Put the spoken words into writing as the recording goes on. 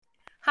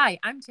Hi,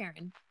 I'm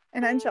Taryn,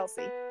 And I'm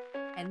Chelsea.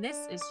 and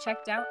this is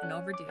Checked Out and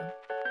Overdue.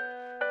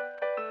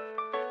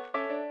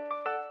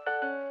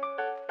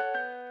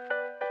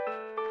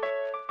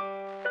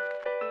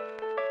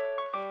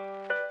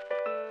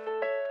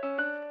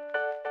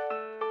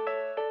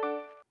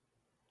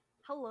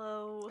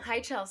 Hello. Hi,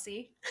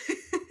 Chelsea.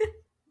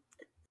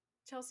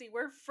 Chelsea,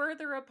 we're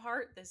further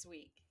apart this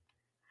week.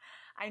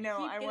 I know,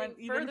 Keep I getting went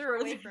even further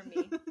away further from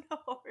me.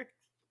 north.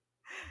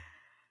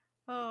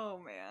 Oh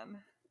man.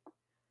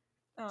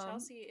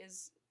 Chelsea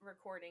is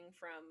recording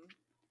from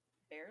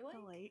Bear The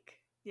Lake? lake.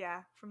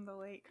 Yeah, from the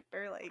lake.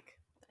 Bear Lake.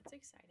 That's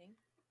exciting.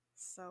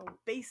 So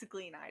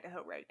basically in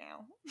Idaho right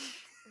now.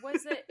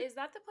 Is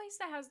that the place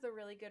that has the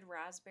really good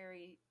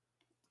raspberry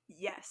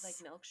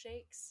Yes.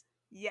 milkshakes?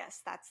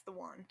 Yes, that's the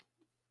one.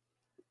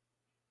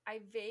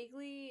 I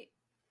vaguely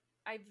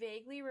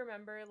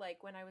remember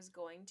when I was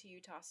going to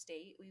Utah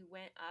State, we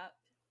went up.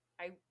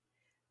 I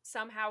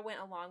somehow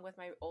went along with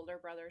my older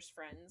brother's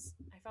friends.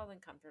 I felt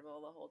uncomfortable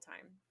the whole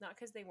time. Not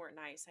because they weren't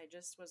nice. I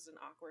just was an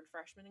awkward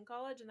freshman in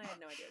college and I had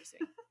no idea what I was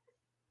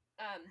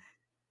doing.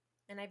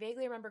 And I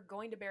vaguely remember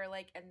going to Bear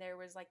Lake and there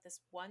was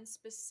this one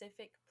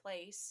specific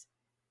place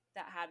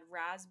that had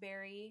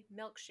raspberry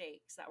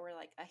milkshakes that were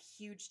a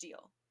huge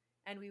deal.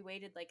 And we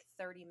waited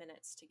 30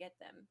 minutes to get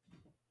them.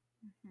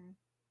 Mm-hmm.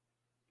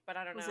 But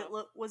I don't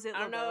know. Was it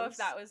I don't know if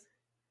that was.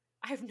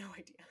 I have no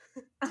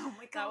idea. Oh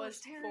my gosh, that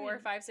was Taryn. 4,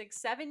 5,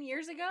 6, 7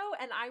 years ago,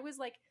 and I was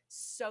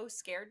so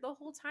scared the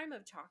whole time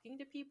of talking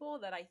to people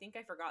that I think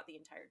I forgot the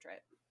entire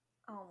trip.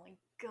 Oh my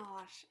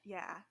gosh.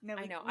 Yeah. No,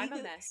 I know, I'm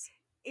a mess.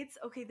 It's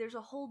okay, there's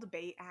a whole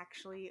debate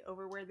actually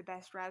over where the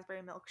best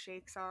raspberry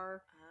milkshakes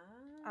are.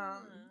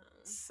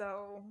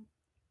 So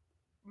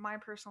my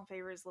personal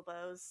favorite is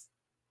LeBeau's.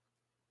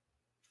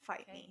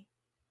 Fight me.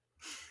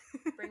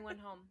 Bring one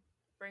home.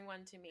 Bring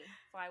one to me.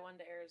 Fly one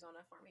to Arizona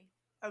for me.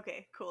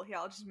 Okay, cool. Yeah,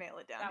 I'll just mail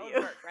it down that to you.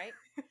 That would work,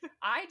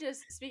 right?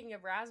 Speaking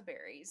of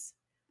raspberries,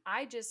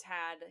 I just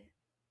had,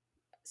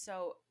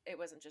 so it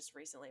wasn't just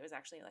recently, it was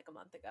actually a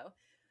month ago.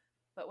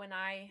 But when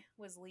I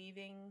was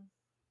leaving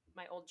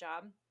my old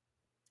job,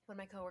 one of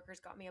my coworkers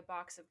got me a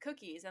box of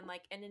cookies, and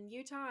in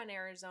Utah and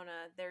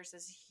Arizona there's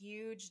this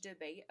huge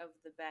debate of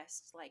the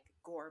best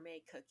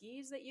gourmet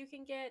cookies that you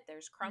can get.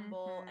 There's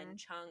Crumble and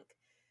Chunk.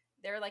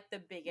 They're the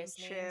biggest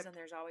names, and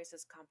there's always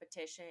this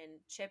competition.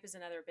 Chip is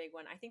another big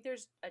one. I think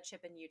there's a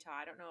Chip in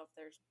Utah. I don't know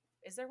if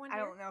is there one here?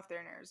 I don't know if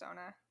they're in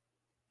Arizona.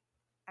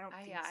 I don't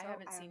think so. I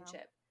haven't seen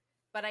Chip,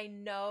 but I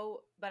know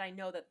that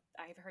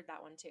I've heard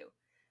that one too.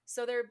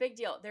 So they're a big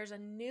deal. There's a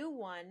new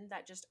one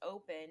that just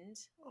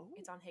opened. Oh.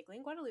 It's on Higley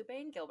and Guadalupe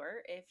and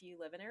Gilbert if you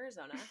live in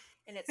Arizona,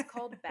 and it's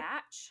called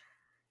Batch.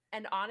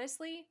 And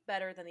honestly,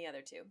 better than the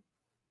other two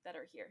that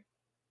are here.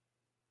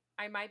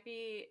 I might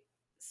be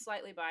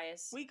slightly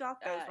biased. We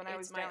got those when I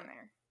was down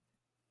there.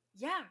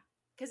 Yeah,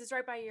 because it's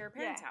right by your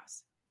parents'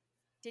 house.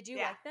 Did you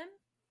like them?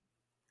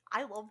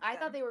 I loved them. I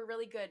thought they were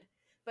really good,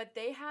 but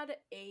they had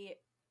a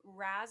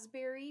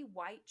raspberry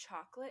white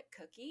chocolate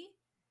cookie,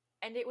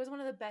 and it was one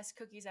of the best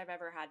cookies I've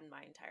ever had in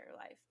my entire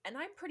life. And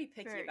I'm pretty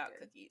picky about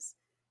cookies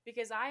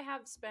because I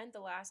have spent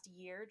the last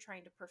year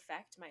trying to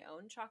perfect my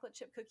own chocolate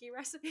chip cookie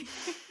recipe.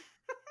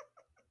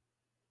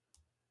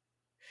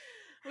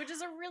 Which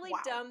is a really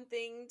dumb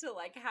thing to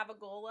have a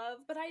goal of,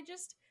 but I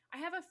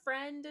have a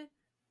friend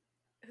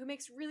who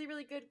makes really,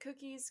 really good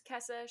cookies.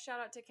 Kessa, shout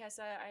out to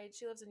Kessa.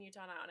 She lives in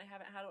Utah now, and I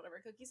haven't had one of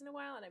her cookies in a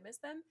while, and I miss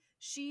them.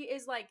 She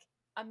is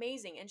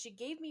amazing, and she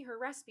gave me her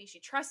recipe. She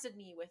trusted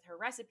me with her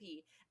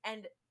recipe,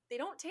 and they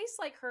don't taste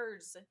like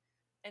hers.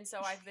 And so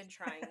I've been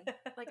trying.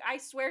 I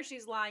swear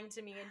she's lying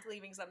to me and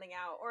leaving something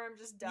out, or I'm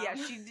just dumb. Yeah,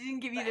 she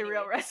didn't give you the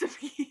real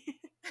recipe.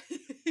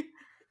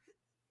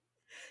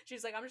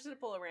 She's like, I'm just going to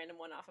pull a random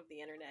one off of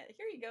the internet.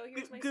 Here you go.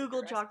 Here's my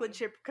Google chocolate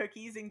chip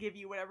cookies and give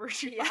you whatever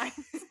she finds.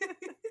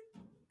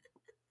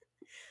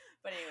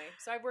 But anyway,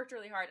 so I've worked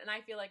really hard, and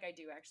I feel like I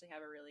do actually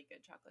have a really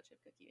good chocolate chip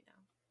cookie now.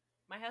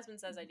 My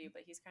husband says I do,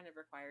 but he's kind of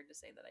required to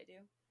say that I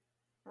do.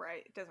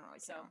 Right. It doesn't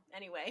really count. So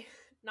anyway,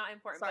 not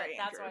important, Sorry,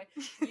 but that's why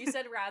you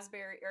said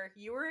raspberry, or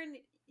you're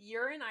in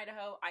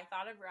Idaho. I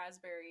thought of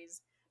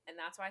raspberries, and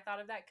that's why I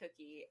thought of that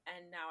cookie,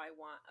 and now I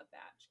want a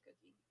batch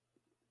cookie.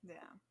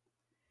 Yeah.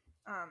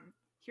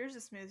 Here's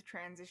a smooth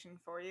transition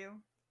for you.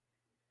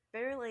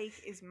 Bear Lake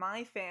is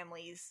my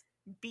family's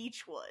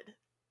Beechwood.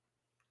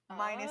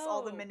 Minus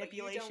all the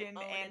manipulation but you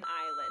don't own and an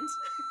island.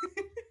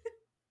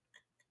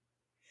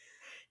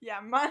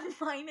 Yeah,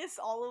 minus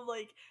all of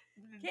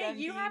Okay,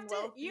 you have to.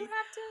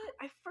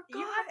 I forgot.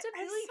 You have to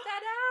bleep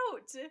that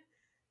out.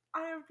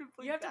 I have to bleep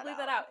that out. You have to bleep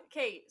that out.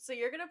 Okay, so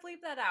you're gonna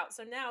bleep that out.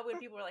 So now when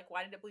people are like,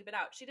 "Why did it bleep it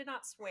out?" She did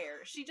not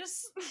swear. She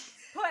just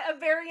put a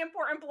very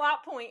important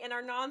plot point in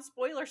our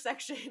non-spoiler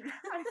section.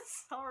 I'm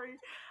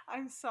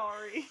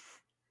sorry.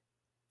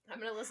 I'm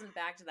gonna listen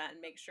back to that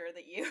and make sure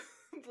that you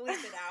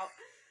bleep it out.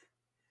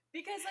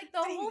 Because the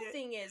whole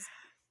thing is,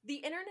 the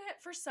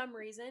internet for some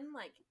reason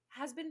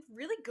has been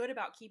really good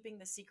about keeping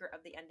the secret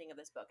of the ending of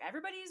this book.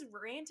 Everybody's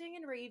ranting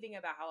and raving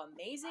about how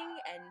amazing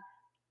and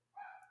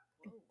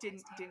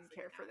didn't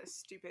care for this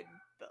stupid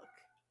book.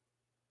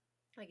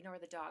 I ignore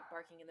the dog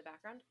barking in the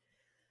background.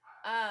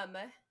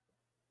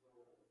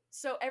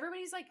 So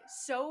everybody's like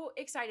so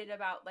excited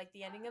about like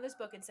the ending of this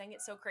book and saying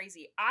it's so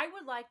crazy. I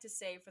would like to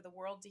say for the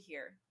world to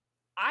hear,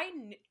 I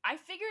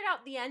figured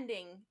out the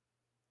ending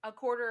a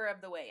quarter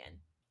of the way in.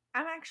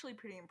 I'm actually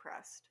pretty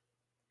impressed.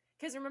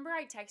 Because remember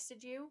I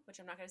texted you, which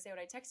I'm not going to say what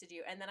I texted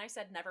you, and then I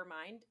said never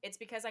mind. It's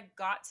because I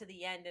got to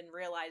the end and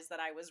realized that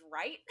I was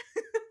right.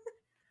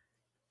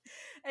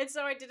 And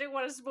so I didn't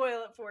want to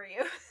spoil it for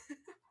you.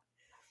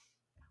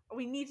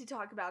 We need to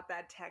talk about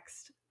that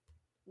text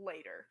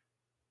later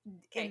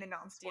in the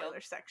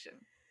non-spoiler section.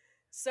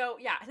 So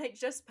yeah, and I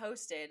just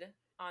posted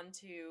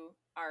onto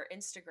our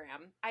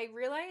Instagram. I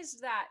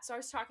realized that, so I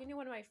was talking to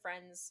one of my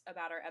friends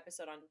about our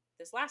episode on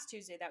this last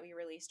Tuesday that we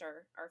released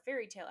our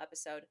fairy tale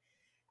episode.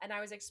 And I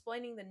was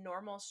explaining the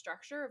normal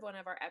structure of one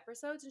of our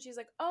episodes, and she's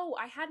like, "Oh,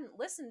 I hadn't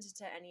listened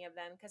to any of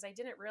them because I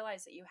didn't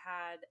realize that you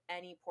had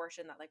any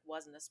portion that like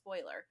wasn't a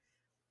spoiler."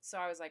 So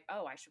I was like,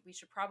 "Oh, we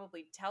should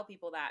probably tell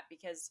people that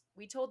because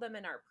we told them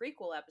in our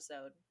prequel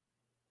episode."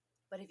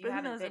 But if you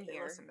haven't been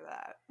here, listen to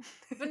that.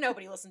 But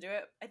nobody listened to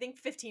it. I think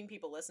 15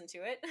 people listened to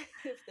it,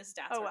 if the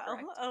stats are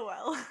correct. Oh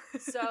well.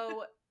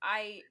 So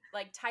I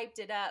like typed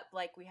it up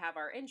like we have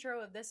our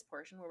intro of this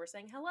portion where we're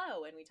saying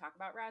hello and we talk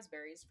about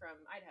raspberries from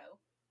Idaho.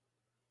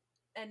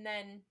 And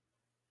then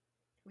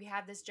we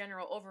have this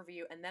general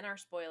overview and then our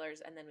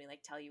spoilers, and then we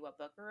like tell you what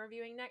book we're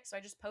reviewing next. So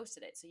I just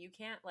posted it. So you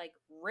can't like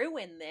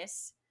ruin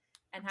this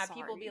and have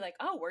people be like,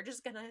 "Oh, we're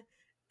just gonna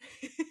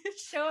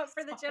show up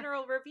for the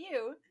general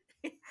review."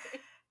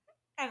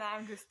 And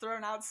I'm just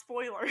throwing out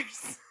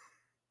spoilers.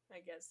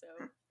 I guess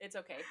so. It's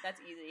okay. That's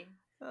easy.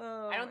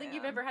 Oh, I don't think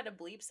you've ever had to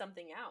bleep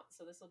something out,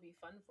 so this will be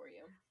fun for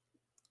you.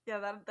 Yeah,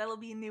 that'll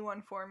be a new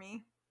one for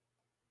me.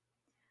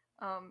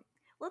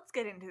 Let's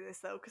get into this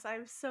though, because I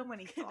have so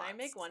many thoughts. Can I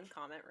make one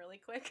comment really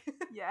quick?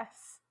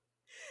 Yes.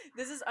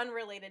 This is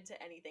unrelated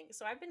to anything.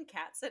 So I've been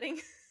cat sitting.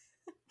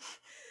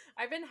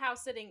 I've been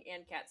house sitting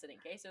and cat sitting,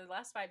 okay? So the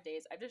last 5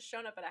 days, I've just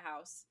shown up at a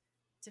house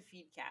to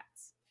feed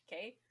cats,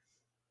 okay?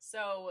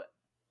 So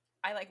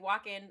I like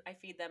walk in, I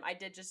feed them. I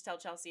did just tell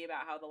Chelsea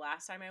about how the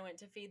last time I went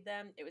to feed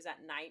them, it was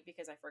at night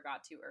because I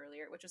forgot to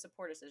earlier, which was a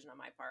poor decision on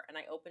my part. And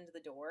I opened the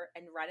door,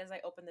 and right as I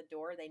opened the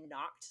door, they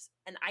knocked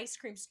an ice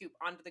cream scoop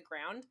onto the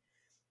ground.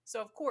 So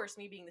of course,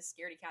 me being the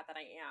scaredy cat that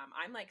I am,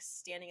 I'm like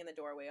standing in the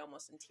doorway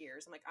almost in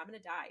tears. I'm like, I'm gonna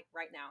die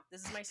right now.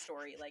 This is my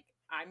story. Like,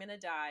 I'm gonna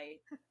die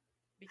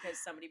because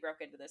somebody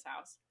broke into this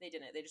house. They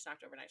didn't. They just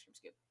knocked over an ice cream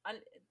scoop.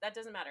 That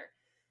doesn't matter.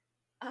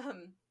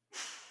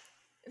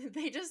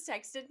 They just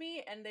texted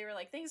me and they were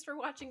like, "Thanks for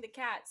watching the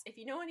cats. If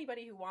you know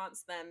anybody who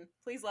wants them,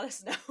 please let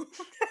us know."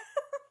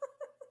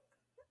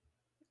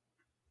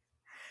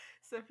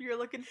 So if you're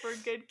looking for a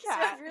good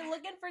cat. So if you're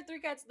looking for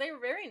 3 cats, they were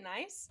very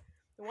nice.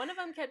 One of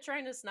them kept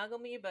trying to snuggle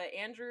me, but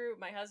Andrew,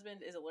 my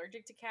husband, is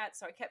allergic to cats,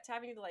 so I kept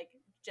having to like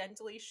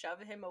gently shove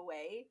him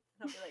away.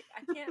 And I'll be like,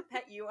 "I can't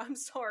pet you. I'm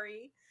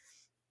sorry."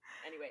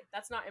 Anyway,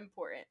 that's not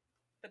important.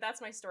 But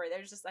that's my story.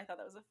 There's just, I thought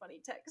that was a funny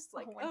text.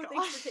 Like, oh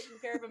thanks for taking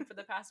care of them for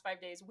the past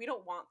 5 days. We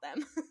don't want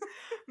them.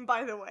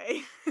 By the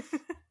way.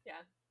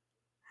 Yeah.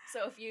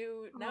 So if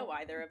you know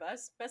either of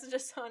us, message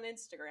us on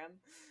Instagram.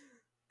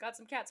 Got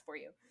some cats for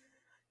you.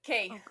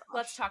 Okay,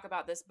 let's talk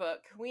about this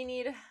book.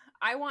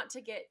 I want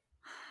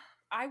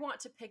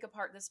to pick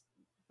apart this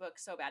book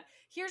so bad.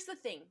 Here's the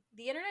thing.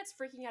 The internet's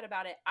freaking out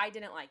about it. I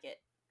didn't like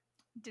it.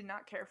 Did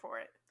not care for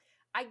it.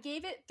 I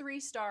gave it 3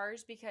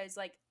 stars because,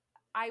 like,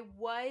 I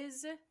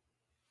was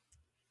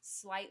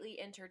slightly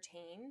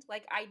entertained.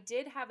 Like, I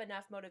did have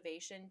enough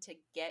motivation to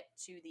get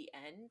to the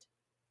end,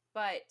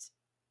 but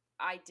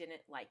I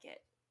didn't like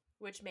it,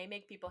 which may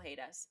make people hate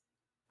us.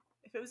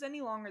 If it was any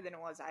longer than it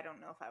was, I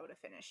don't know if I would have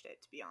finished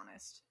it, to be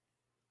honest.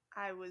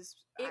 It was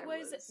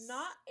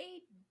not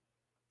a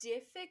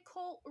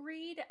difficult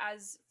read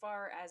as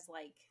far as,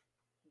 like,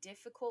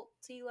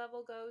 difficulty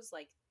level goes,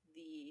 like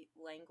the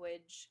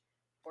language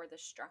or the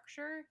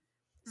structure.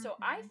 So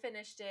I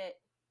finished it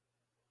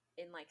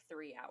in like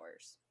 3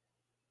 hours,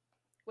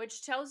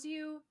 which tells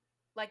you,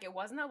 like, it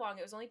wasn't that long.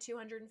 It was only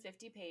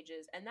 250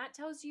 pages, and that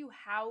tells you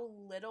how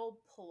little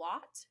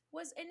plot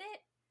was in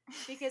it,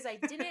 because I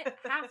didn't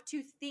have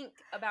to think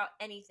about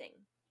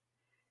anything.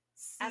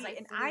 See,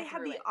 I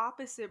had the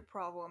opposite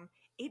problem.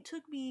 It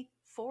took me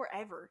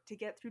forever to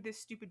get through this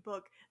stupid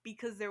book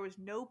because there was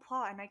no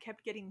plot and I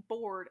kept getting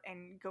bored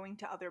and going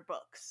to other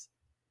books.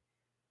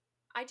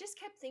 I just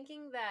kept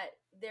thinking that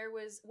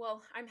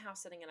I'm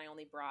house sitting and I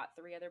only brought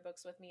 3 other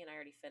books with me and I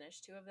already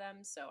finished 2 of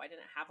them, so I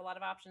didn't have a lot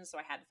of options, so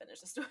I had to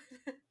finish this one.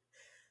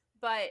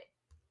 But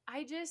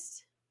I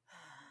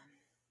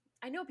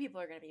know people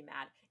are going to be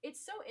mad.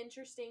 It's so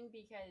interesting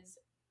because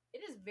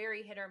it is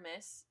very hit or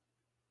miss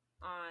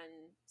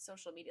on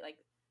social media.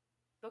 Like,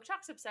 Book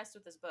Talk's obsessed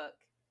with this book,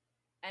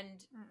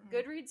 and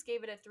Goodreads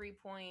gave it a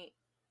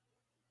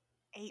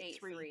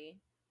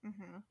 3.83,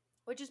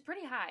 which is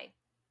pretty high.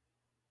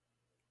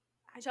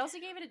 Chelsea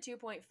gave it a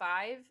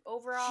 2.5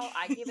 overall.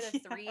 I gave it a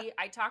 3.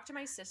 I talked to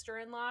my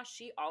sister-in-law.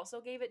 She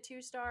also gave it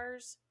 2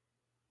 stars.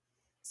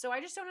 So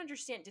I just don't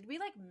understand. Did we,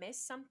 like, miss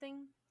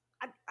something?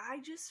 I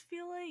just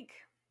feel like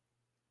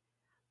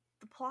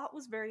the plot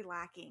was very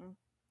lacking.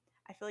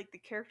 I feel like the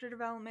character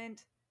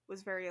development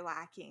was very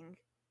lacking.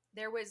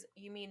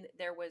 You mean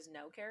there was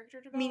no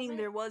character Meaning development?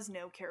 there was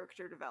no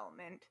character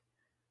development.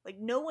 Like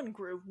no one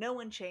grew, no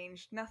one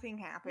changed, nothing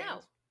happened.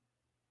 No.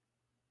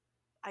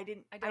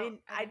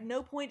 At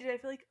no point did I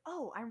feel like,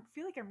 oh, I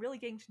feel like I'm really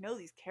getting to know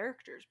these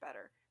characters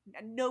better.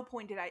 At no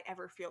point did I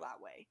ever feel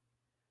that way.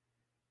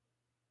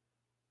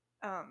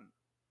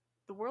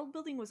 The world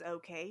building was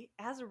okay.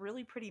 It has a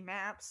really pretty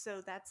map,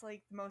 so that's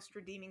like the most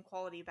redeeming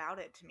quality about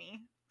it to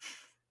me.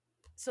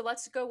 So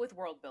let's go with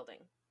world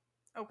building.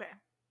 Okay.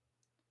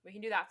 We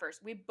can do that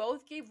first. We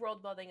both gave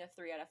world building a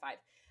 3 out of 5.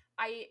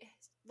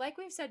 Like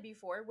we've said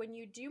before, when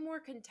you do more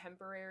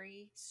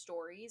contemporary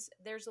stories,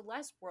 there's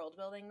less world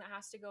building that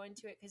has to go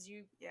into it because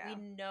we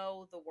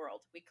know the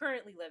world. We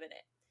currently live in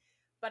it.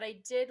 But I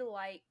did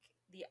like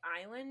the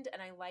island,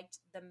 and I liked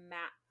the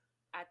map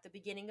at the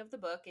beginning of the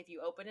book. If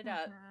you open it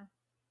up, it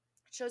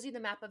shows you the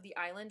map of the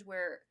island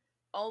where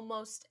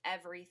almost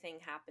everything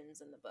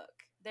happens in the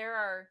book. There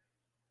are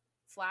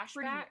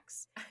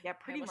flashbacks.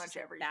 Pretty much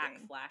everything.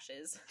 Back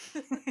flashes.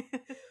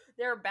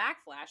 There are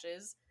back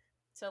flashes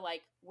to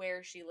like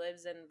where she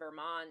lives in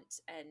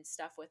Vermont and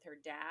stuff with her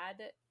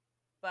dad.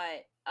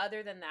 But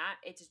other than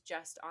that, it's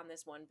just on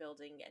this one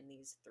building and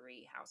these 4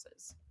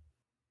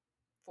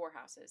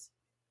 houses.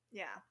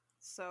 Yeah.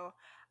 So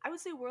I would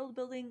say world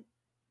building,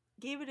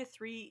 gave it a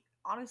 3,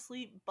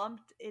 honestly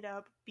bumped it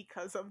up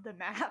because of the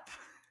map.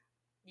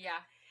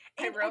 Yeah.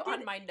 I wrote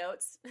on my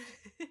notes.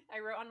 I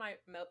wrote on my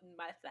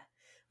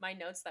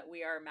notes that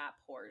we are map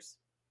whores.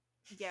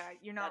 Yeah,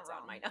 you're not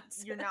wrong. On my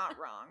notes. You're not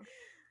wrong.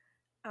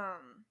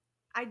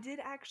 I did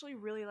actually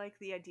really like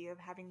the idea of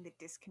having the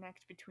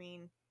disconnect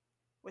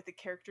with the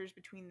characters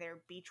between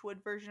their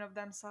Beechwood version of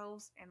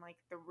themselves and like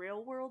the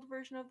real world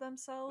version of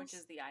themselves, which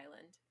is the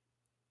island.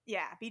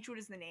 Yeah, Beechwood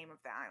is the name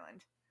of the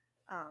island.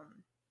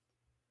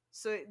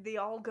 So they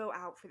all go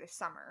out for the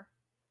summer,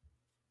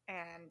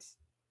 and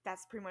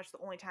that's pretty much the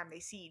only time they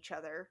see each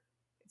other.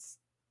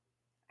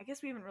 I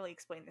guess we haven't really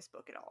explained this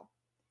book at all.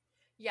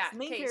 Yeah,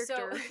 okay,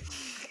 so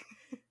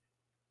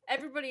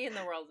everybody in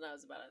the world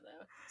knows about it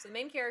though. So the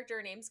main character,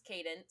 her name's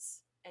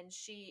Cadence, and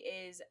she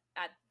is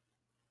at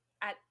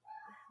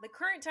the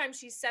current time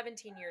she's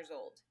 17 years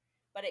old.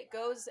 But it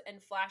goes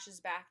and flashes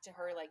back to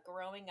her like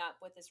growing up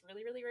with this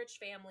really, really rich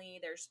family.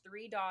 There's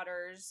 3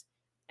 daughters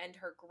and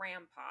her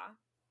grandpa.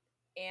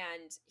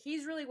 And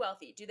he's really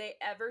wealthy. Do they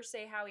ever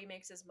say how he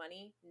makes his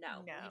money?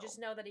 No. You just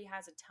know that he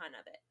has a ton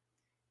of it.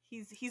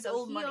 He's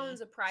old money. He owns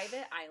a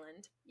private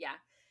island. Yeah.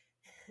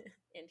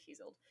 And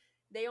he's old.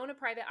 They own a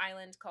private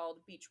island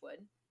called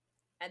Beechwood.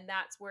 And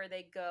that's where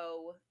they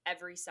go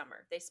every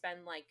summer. They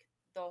spend like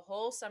the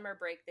whole summer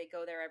break. They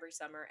go there every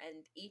summer.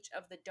 And each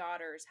of the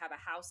daughters have a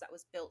house that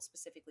was built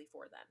specifically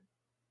for them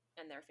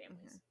and their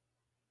families.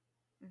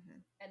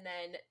 Mm-hmm. And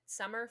then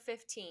summer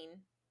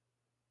 15,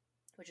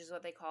 which is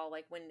what they call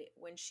like when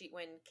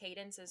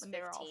Cadence is 15.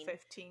 They're all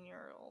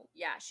 15-year-old.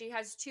 Yeah, she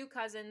has 2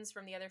 cousins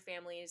from the other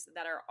families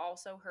that are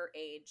also her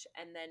age,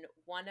 and then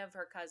one of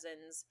her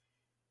cousins,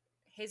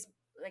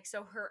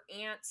 her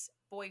aunt's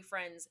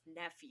boyfriend's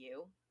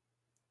nephew,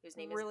 whose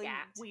name really is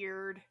Gat.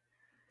 Weird.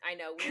 I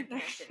know, weird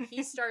connection.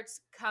 He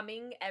starts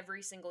coming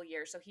every single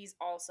year, so he's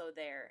also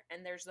there,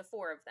 and there's the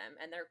 4 of them,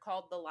 and they're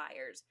called the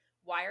Liars.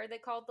 Why are they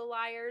called the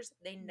Liars?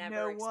 They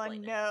never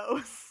explain it. No one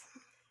knows.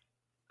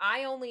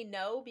 I only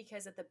know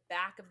because at the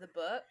back of the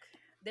book,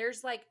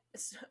 there's like,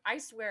 I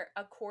swear,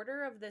 a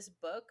quarter of this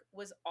book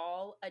was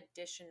all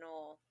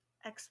additional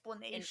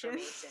explanation.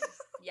 Information.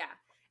 Yeah.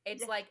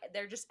 It's like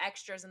they're just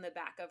extras in the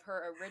back of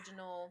her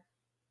original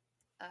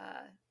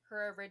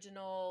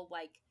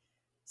like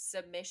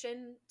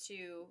submission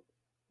to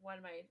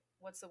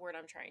what's the word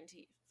I'm trying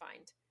to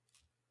find?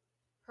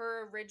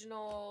 Her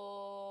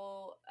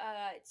original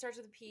it starts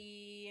with a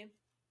P,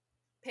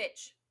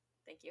 pitch.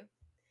 Thank you.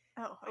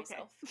 Oh,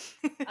 okay.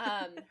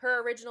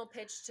 Her original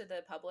pitch to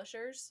the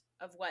publishers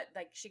of what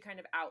like she kind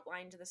of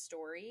outlined the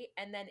story,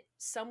 and then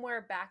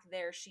somewhere back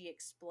there she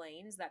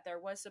explains that there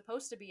was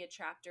supposed to be a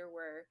chapter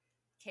where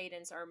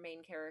Cadence, our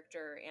main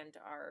character and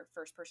our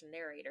first person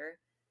narrator,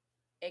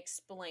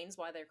 explains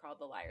why they're called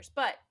the Liars,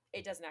 but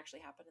it doesn't actually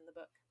happen in the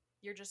book.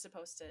 You're just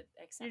supposed to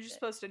accept it. You're just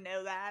supposed to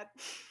know that.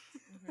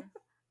 Mm-hmm.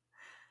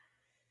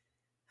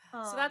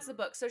 So that's the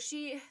book. So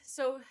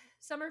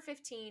summer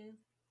 15,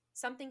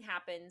 something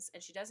happens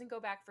and she doesn't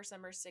go back for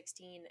summer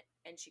 16,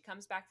 and she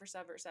comes back for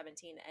summer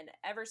 17, and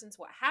ever since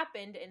what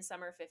happened in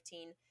summer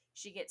 15,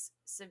 she gets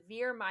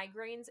severe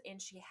migraines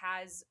and she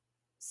has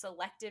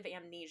selective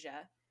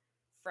amnesia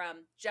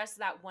from just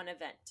that one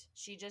event.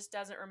 She just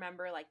doesn't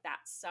remember like that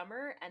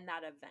summer and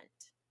that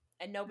event,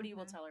 and nobody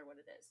will tell her what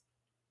it is.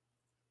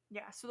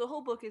 Yeah, so the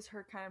whole book is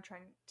her kind of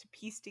trying to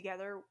piece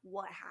together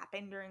what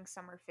happened during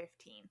summer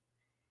 15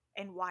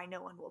 and why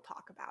no one will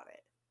talk about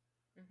it.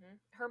 Mm-hmm.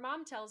 Her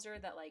mom tells her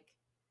that like,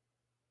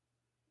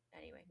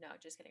 anyway, no,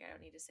 just kidding. I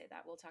don't need to say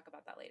that. We'll talk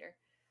about that later.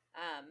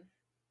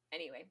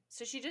 Anyway,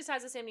 so she just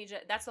has this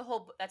amnesia. That's the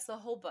whole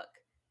book.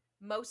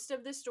 Most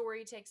of the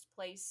story takes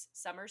place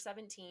summer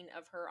 17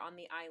 of her on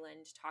the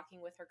island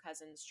talking with her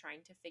cousins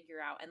trying to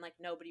figure out, and like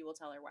nobody will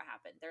tell her what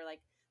happened. They're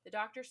like, the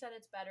doctor said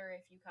it's better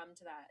if you come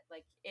to that,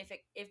 like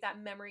if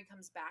that memory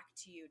comes back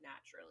to you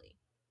naturally.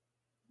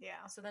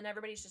 Yeah. So then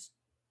everybody's just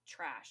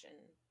trash and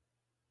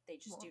they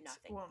just do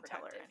nothing Won't tell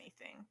productive. her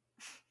anything.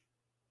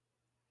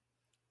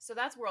 So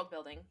that's world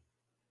building.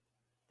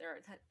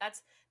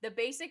 That's the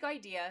basic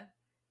idea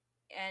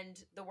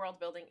and the world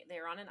building.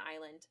 They're on an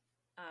island.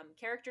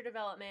 Character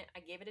development, I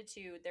gave it a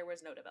 2. There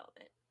was no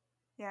development.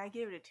 Yeah, I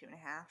gave it a 2.5.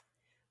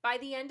 By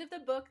the end of the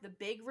book, the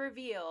big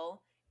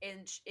reveal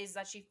is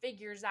that she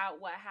figures out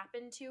what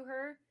happened to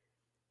her.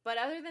 But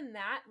other than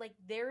that, like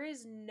there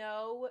is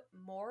no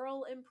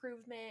moral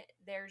improvement.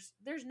 There's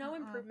no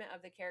improvement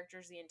of the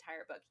characters the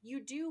entire book.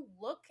 You do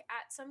look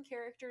at some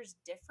characters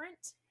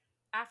different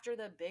after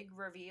the big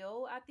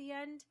reveal at the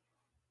end,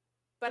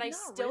 but I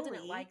still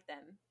didn't like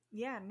them.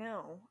 Yeah,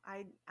 no.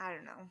 I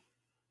don't know.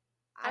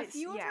 A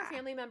few of her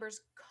family members'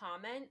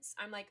 comments,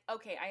 I'm like,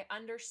 okay, I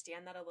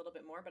understand that a little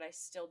bit more, but I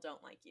still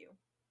don't like you.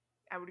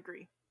 I would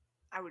agree.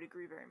 I would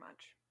agree very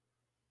much.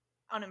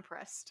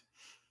 Unimpressed.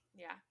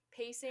 Yeah.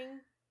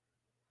 Pacing,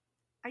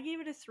 I gave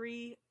it a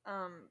 3.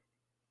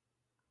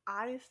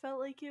 I felt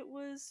like it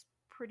was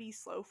pretty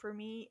slow for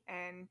me,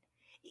 and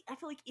I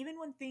feel like even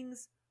when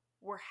things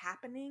were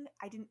happening,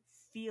 I didn't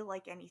feel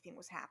like anything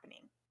was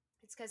happening.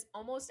 it's because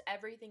almost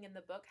everything in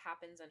the book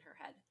happens in her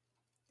head.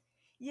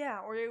 Yeah,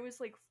 or it was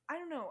like, I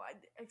don't know.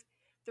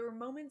 There were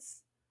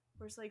moments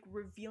where it's like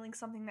revealing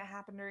something that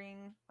happened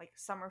during like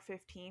summer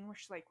 15, where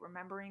she's like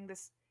remembering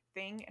this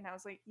thing, and I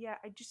was like, yeah,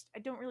 I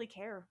don't really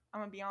care.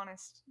 I'm gonna be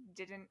honest.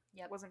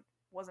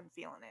 Wasn't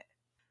feeling it.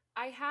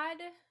 I had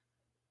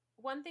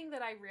one thing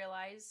that I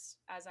realized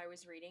as I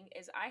was reading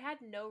is I had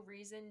no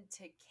reason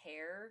to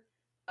care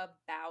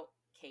about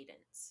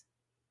Cadence.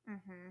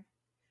 Mm-hmm.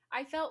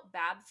 I felt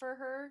bad for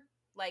her.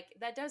 Like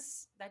that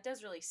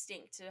does really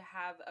stink to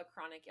have a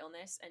chronic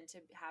illness and to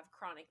have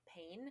chronic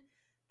pain.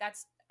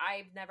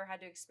 I've never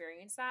had to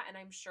experience that, and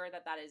I'm sure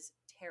that is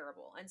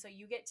terrible. And so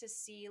you get to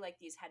see like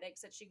these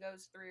headaches that she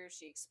goes through.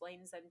 She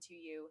explains them to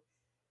you.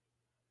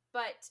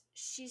 But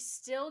she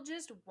still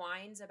just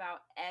whines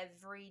about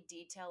every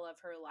detail of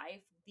her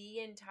life the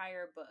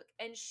entire book.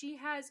 And she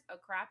has a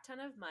crap ton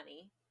of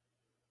money.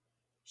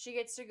 She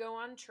gets to go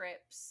on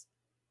trips.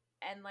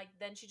 And like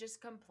then she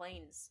just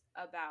complains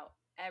about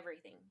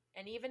everything.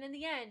 And even in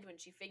the end, when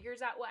she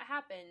figures out what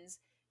happens,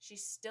 she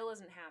still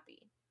isn't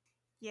happy.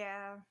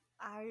 Yeah,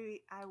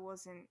 I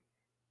wasn't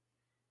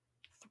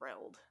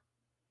thrilled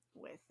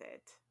with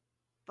it.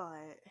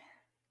 But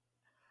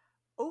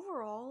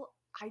overall,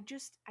 I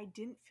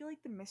didn't feel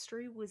like the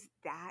mystery was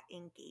that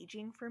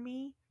engaging for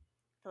me.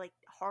 Like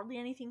hardly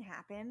anything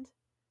happened.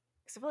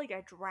 Because I feel like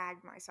I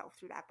dragged myself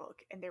through that book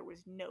and there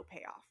was no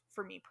payoff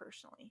for me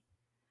personally.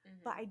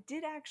 Mm-hmm. But I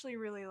did actually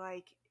really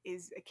like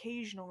is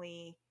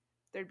occasionally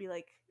there'd be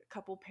like a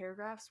couple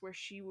paragraphs where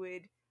she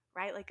would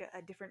write like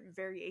a different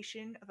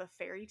variation of a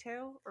fairy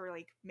tale or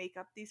like make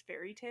up these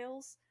fairy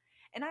tales.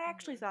 And I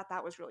actually thought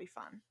that was really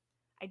fun.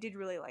 I did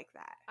really like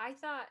that. I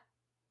thought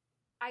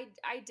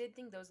I did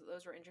think those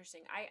were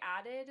interesting. I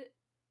added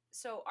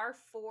so our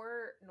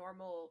 4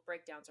 normal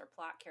breakdowns are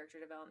plot, character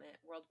development,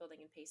 world building,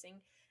 and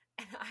pacing.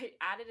 And I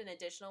added an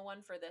additional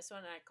one for this one,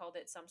 and I called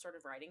it some sort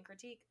of writing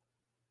critique.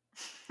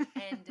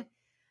 And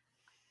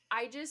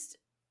I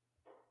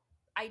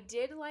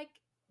did like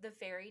the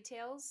fairy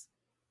tales,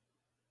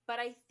 but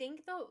I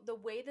think the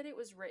way that it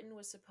was written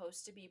was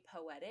supposed to be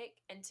poetic,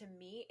 and to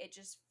me it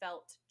just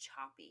felt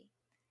choppy.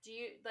 Do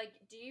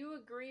you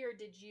agree, or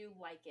did you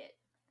like it?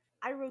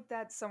 I wrote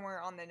that somewhere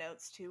on the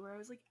notes too, where I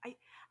was like,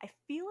 I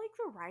feel like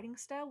the writing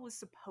style was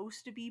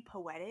supposed to be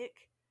poetic,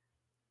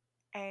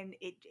 and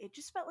it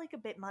just felt like a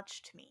bit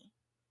much to me.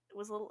 It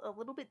was a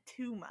little bit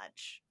too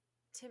much.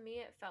 To me,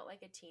 it felt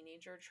like a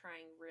teenager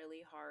trying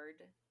really hard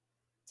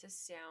to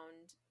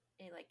sound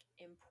like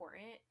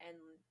important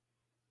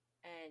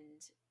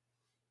and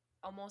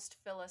almost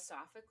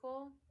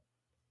philosophical.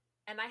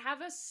 And I have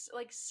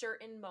like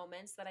certain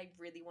moments that I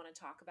really want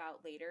to talk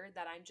about later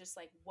that I'm just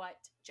like, what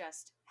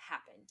just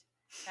happened?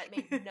 That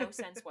made no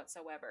sense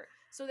whatsoever.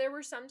 So there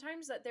were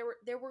sometimes that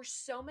there were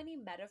so many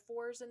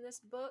metaphors in this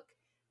book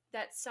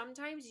that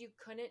sometimes you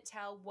couldn't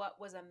tell what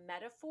was a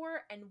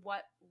metaphor and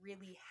what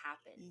really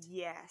happened.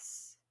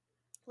 Yes.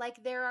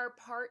 Like there are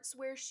parts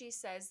where she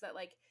says that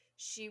like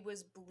she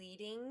was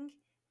bleeding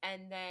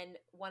and then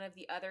one of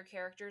the other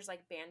characters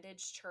like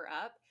bandaged her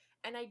up,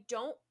 and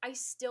I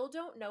still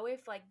don't know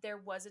if like there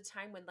was a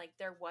time when like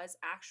there was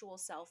actual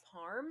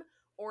self-harm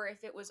or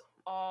if it was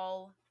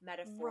all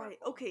metaphorical. Right.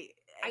 Okay.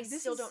 I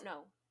still don't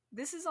know.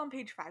 This is on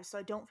page 5, so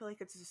I don't feel like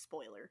it's a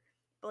spoiler.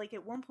 But like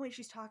at one point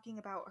she's talking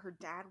about her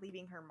dad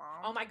leaving her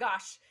mom. Oh my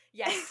gosh.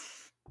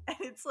 Yes. And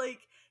it's like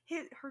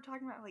her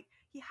talking about like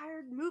he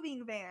hired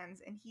moving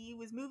vans and he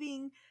was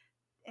moving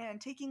and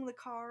taking the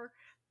car,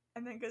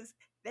 and then goes,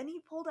 then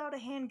he pulled out a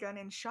handgun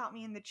and shot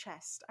me in the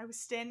chest. I was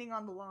standing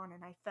on the lawn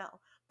and I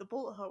fell. The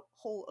bullet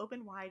hole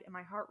opened wide, and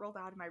my heart rolled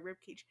out of my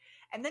ribcage.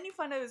 And then you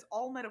find out it was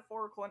all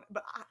metaphorical.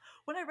 But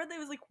when I read that, I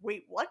was like,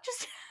 wait, what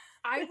just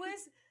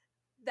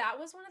That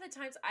was one of the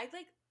times I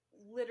like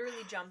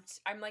literally jumped.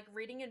 I'm like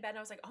reading in bed and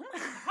I was like, oh my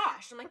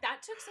gosh. I'm like,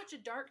 that took such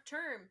a dark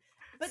turn.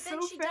 But then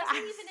so she fast.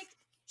 doesn't even,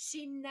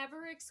 she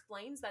never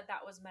explains that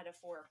that was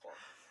metaphorical.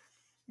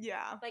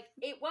 Yeah. Like,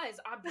 it was,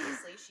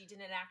 obviously, she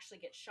didn't actually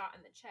get shot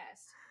in the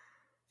chest.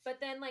 But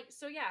then, like,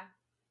 so yeah,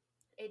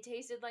 it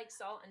tasted like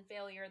salt and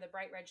failure, the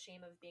bright red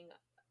shame of being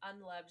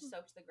unloved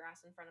soaked the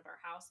grass in front of our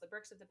house, the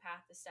bricks of the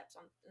path, the steps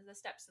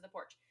to the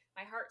porch.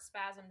 My heart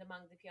spasmed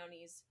among the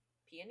peonies.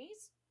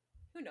 Peonies?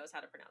 Who knows how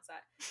to pronounce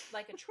that?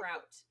 Like a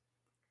trout.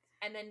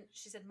 And then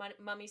she said,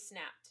 Mummy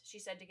snapped. She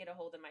said to get a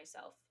hold of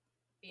myself.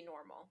 Be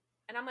normal.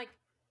 And I'm like,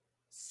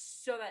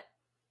 so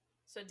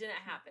it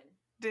didn't happen.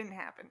 Didn't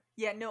happen.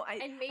 Yeah, no,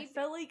 I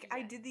felt like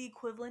I did the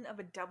equivalent of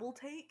a double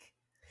take.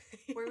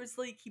 Where it was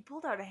like, he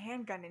pulled out a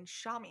handgun and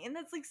shot me. And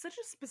that's like such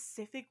a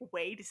specific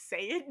way to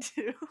say it,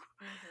 too.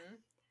 Mm-hmm.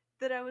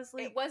 That I was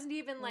like, it wasn't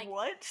even like,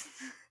 what?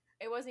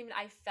 It wasn't even,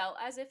 I felt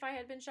as if I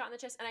had been shot in the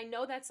chest. And I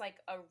know that's like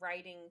a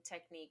writing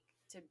technique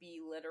to be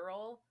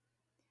literal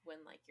when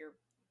like you're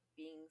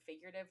being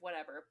figurative,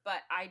 whatever.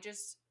 But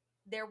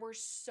there were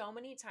so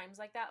many times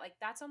like that. Like,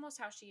 that's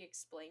almost how she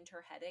explained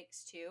her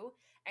headaches too.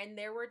 And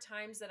there were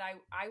times that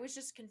I was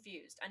just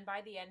confused. And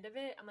by the end of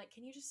it, I'm like,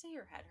 can you just say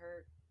your head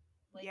hurt?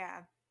 Like, yeah.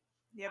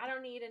 Yep. I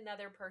don't need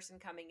another person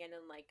coming in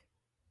and like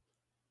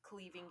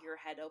cleaving your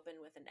head open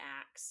with an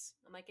axe.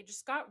 I'm like, it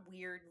just got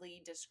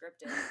weirdly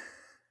descriptive.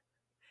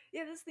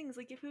 Yeah, this thing's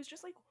like, if it was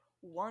just like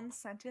one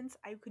sentence,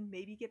 I could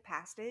maybe get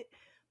past it.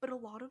 But a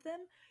lot of them,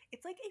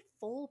 it's like a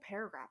full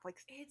paragraph, like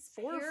it's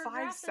 4 or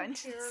 5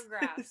 sentences.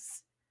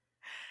 Paragraphs.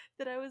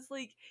 That I was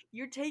like,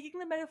 you're taking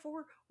the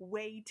metaphor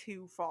way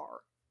too far.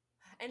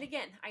 And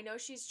again, I know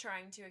she's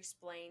trying to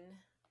explain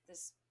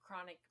this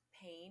chronic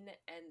pain,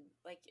 and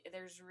like,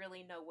 there's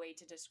really no way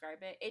to describe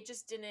it. It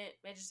just didn't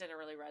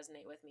really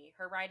resonate with me.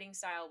 Her writing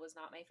style was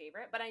not my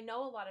favorite, but I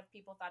know a lot of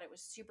people thought it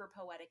was super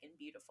poetic and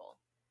beautiful.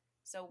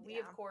 So we,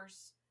 of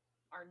course,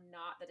 are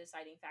not the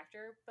deciding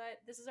factor, but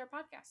this is our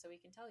podcast, so we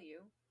can tell you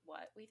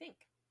what we think.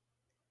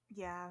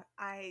 Yeah,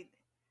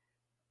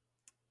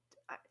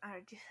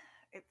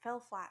 it fell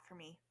flat for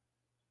me.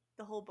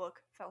 The whole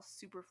book fell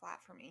super flat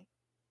for me.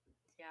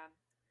 Yeah.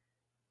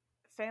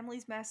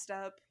 Family's messed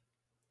up.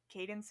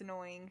 Cadence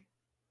annoying.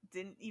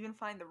 Didn't even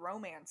find the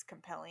romance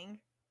compelling.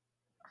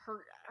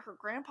 Her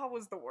grandpa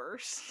was the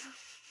worst.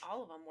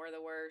 All of them were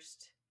the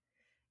worst.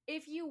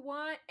 If you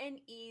want an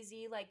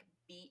easy, like,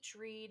 beach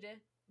read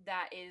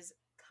that is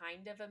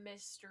kind of a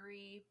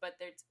mystery, but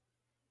there's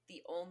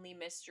the only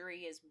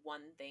mystery is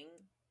one thing,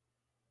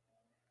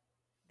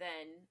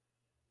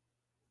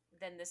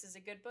 then this is a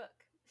good book.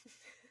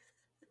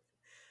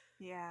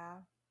 Yeah.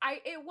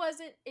 It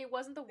wasn't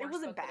the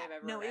worst book bad. that I've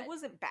ever read. No, it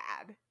wasn't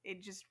bad.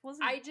 It just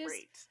wasn't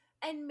great.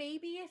 And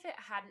maybe if it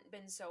hadn't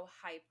been so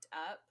hyped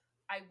up,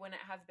 I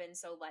wouldn't have been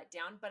so let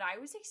down, but I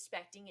was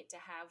expecting it to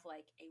have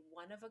like a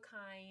one of a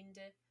kind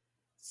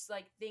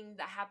like thing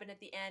that happened at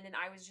the end, and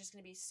I was just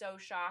going to be so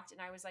shocked, and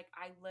I was like,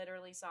 I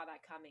literally saw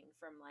that coming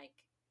from like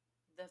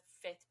the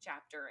 5th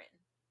chapter in.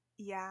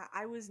 Yeah,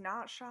 I was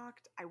not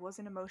shocked. I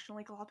wasn't emotional.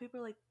 Like, a lot of people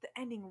are like, the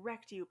ending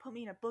wrecked you, put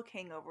me in a book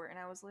hangover, and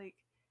I was like,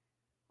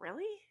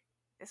 really?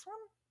 This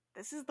one?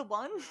 This is the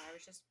one? No, I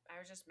was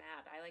just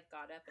mad. I like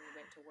got up and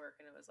went to work,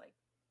 and it was like,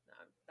 no,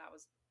 that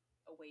was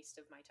a waste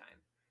of my time.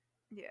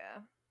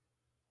 Yeah.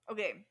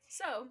 Okay.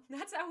 So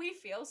that's how we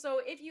feel. So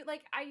if you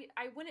like, I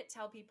wouldn't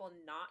tell people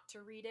not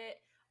to read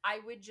it. I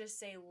would just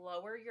say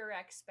lower your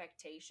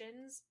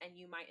expectations, and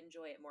you might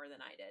enjoy it more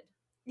than I did.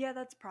 Yeah,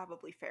 that's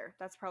probably fair.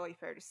 That's probably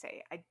fair to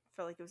say. I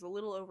felt like it was a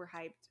little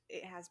overhyped.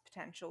 It has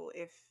potential.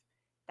 If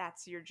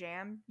that's your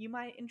jam, you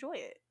might enjoy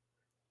it.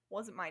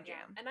 Wasn't my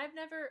jam. And I've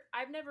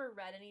never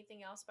read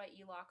anything else by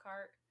E.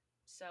 Lockhart,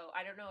 so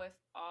I don't know if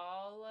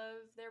all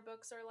of their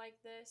books are like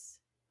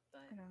this,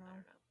 but I don't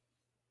know.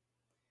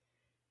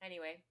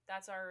 Anyway,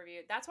 that's our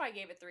review. That's why I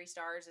gave it 3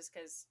 stars, is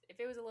because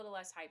if it was a little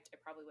less hyped, I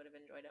probably would have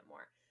enjoyed it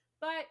more.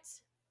 But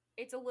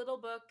it's a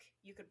little book.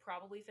 You could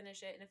probably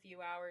finish it in a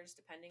few hours,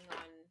 depending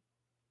on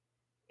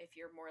if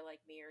you're more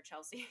like me or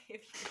Chelsea,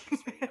 if you're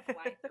just ready to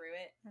fly through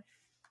it.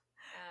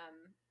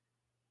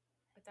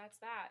 But that's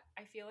that.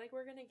 I feel like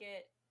we're going to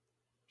get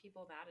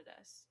people mad at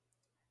us.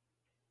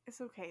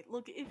 It's okay.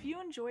 Look, if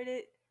you enjoyed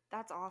it,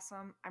 that's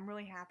awesome. I'm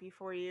really happy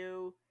for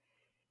you.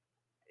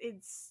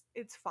 It's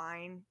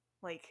fine.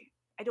 Like,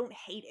 I don't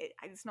hate it.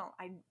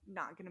 I'm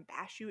not gonna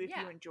bash you if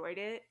you enjoyed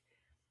it.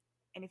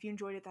 And if you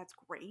enjoyed it, that's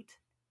great.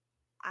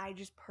 I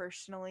just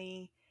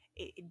personally,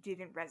 it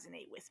didn't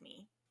resonate with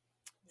me.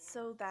 Yeah.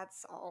 So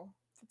that's all.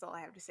 That's all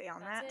I have to say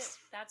on that.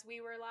 That's We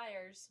Were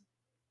Liars.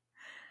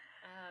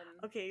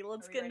 Okay,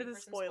 let's get into the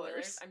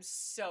spoilers. I'm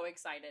so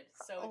excited.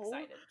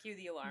 Excited. Cue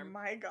the alarm.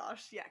 My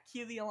gosh. Yeah,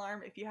 cue the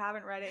alarm. If you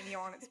haven't read it and you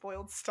want it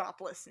spoiled,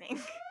 stop listening.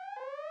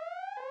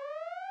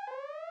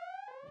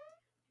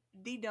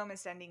 The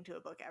dumbest ending to a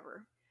book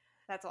ever.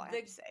 That's all I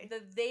have to say.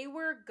 The they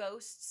were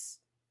ghosts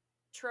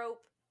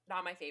trope,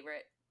 not my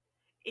favorite.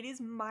 It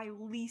is my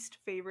least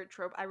favorite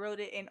trope. I wrote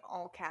it in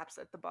all caps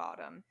at the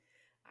bottom.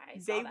 I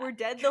saw They that. were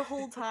dead the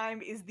whole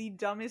time is the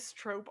dumbest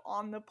trope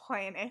on the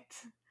planet.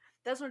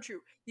 That's not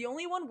true. The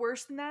only one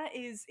worse than that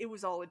is it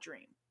was all a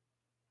dream.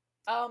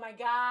 Oh my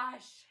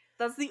gosh.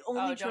 That's the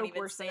only Don't trope even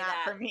worse than say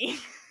that for me.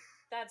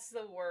 That's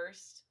the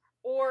worst.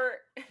 Or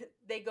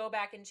they go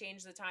back and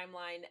change the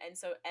timeline, and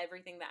so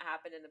everything that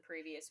happened in the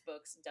previous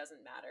books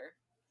doesn't matter.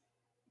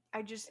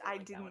 I Didn't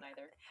like that one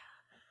either.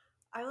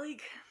 I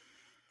like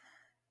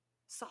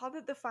saw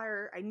that the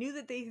fire. I knew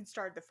that they had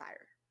started the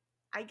fire.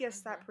 I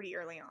guessed that pretty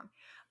early on.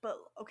 But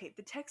okay,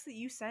 the text that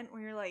you sent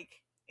where you're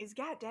like, "Is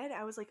Gat dead?"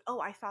 I was like,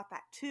 "Oh, I thought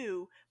that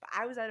too." But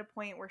I was at a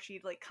point where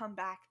she'd like come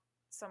back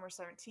summer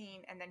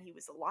 17, and then he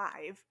was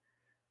alive.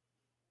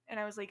 And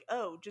I was like,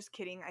 "Oh, just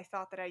kidding. I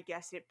thought that I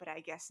guessed it, but I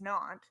guess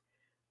not."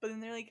 But then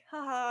they're like,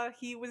 "Haha,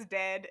 he was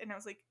dead." And I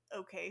was like,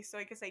 "Okay, so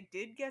I guess I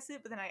did guess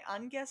it, but then I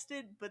unguessed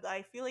it." But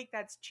I feel like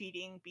that's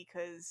cheating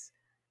because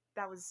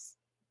that was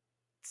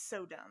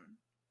so dumb.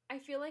 I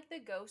feel like the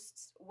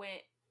ghosts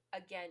went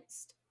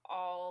against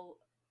all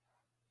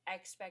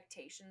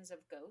expectations of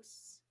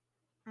ghosts.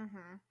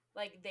 Mm-hmm.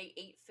 Like, they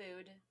ate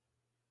food,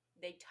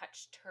 they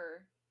touched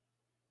her.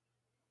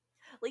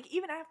 Like,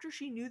 even after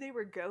she knew they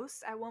were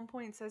ghosts, at one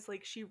point it says,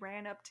 like, she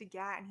ran up to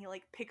Gat and he,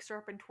 like, picks her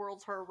up and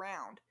twirls her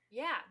around.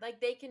 Yeah,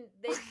 like, they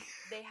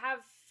have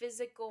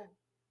physical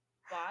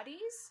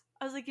bodies.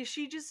 I was like, is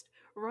she just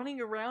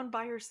running around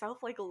by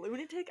herself like a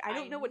lunatic? I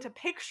don't know what to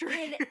picture.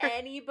 Can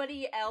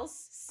anybody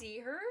else see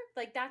her?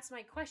 Like, that's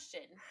my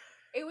question.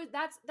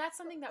 That's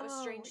something that was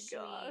strange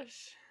to me.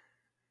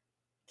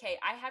 Okay,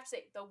 I have to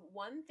say, the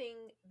one thing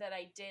that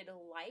I did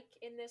like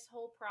in this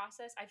whole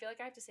process, I feel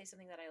like I have to say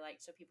something that I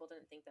liked so people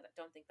don't think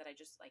that I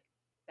just like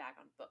bag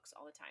on books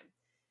all the time.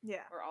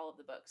 Yeah. Or all of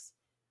the books.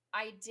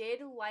 I did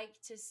like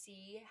to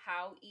see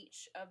how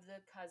each of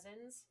the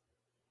cousins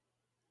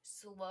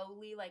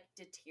slowly like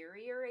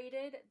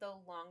deteriorated the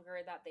longer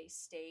that they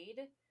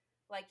stayed.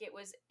 Like, it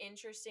was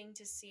interesting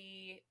to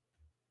see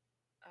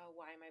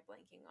why am I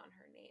blanking on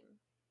her name?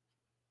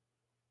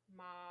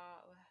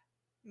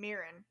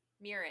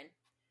 Mirren.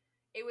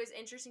 It was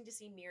interesting to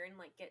see Mirren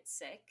like get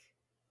sick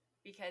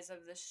because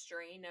of the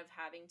strain of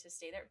having to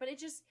stay there. But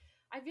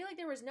I feel like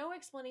there was no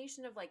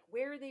explanation of like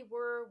where they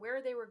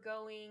were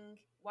going,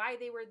 why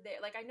they were there.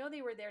 Like, I know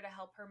they were there to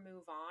help her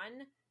move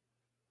on.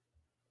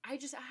 I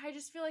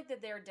just feel like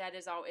that they're dead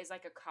is always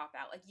like a cop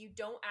out. Like, you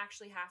don't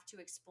actually have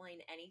to explain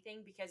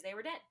anything because they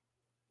were dead.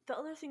 The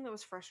other thing that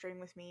was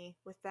frustrating with me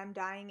with them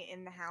dying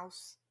in the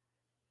house,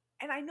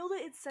 and I know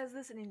that it says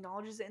this and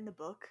acknowledges it in the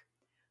book,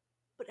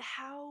 but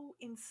how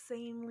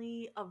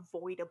insanely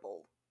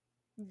avoidable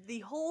the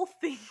whole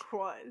thing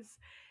was.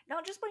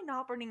 Not just by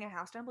not burning a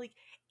house down, but like,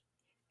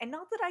 and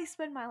not that I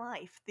spend my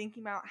life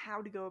thinking about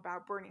how to go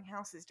about burning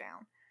houses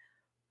down,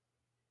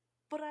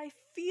 but I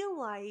feel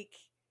like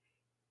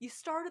you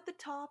start at the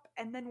top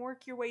and then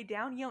work your way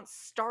down. You don't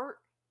start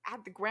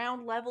at the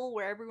ground level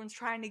where everyone's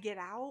trying to get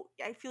out.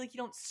 I feel like you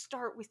don't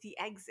start with the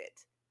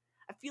exit.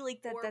 I feel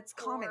like that's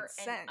common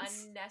sense.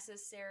 An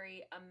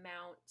unnecessary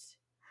amount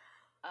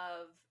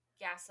of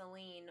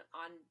gasoline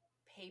on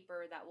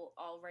paper that will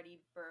already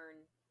burn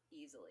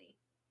easily.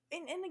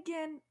 And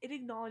again, it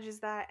acknowledges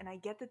that, and I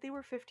get that they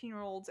were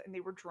 15-year-olds and they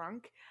were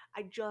drunk.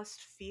 I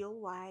just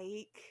feel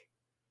like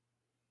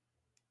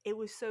it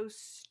was so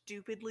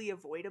stupidly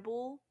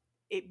avoidable.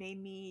 It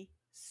made me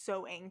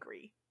so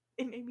angry.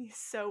 It made me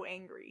so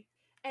angry.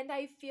 And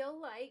I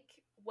feel like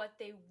what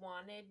they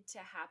wanted to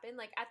happen,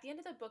 like at the end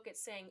of the book,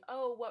 it's saying,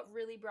 oh, what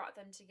really brought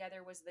them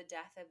together was the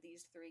death of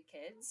these 3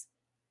 kids.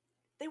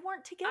 They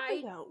weren't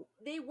together, though.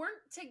 They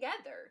weren't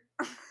together.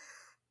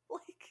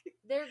 Like,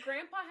 their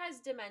grandpa has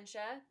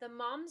dementia. The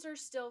moms are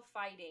still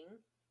fighting.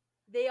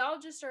 They all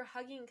just are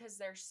hugging because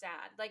they're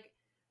sad. Like,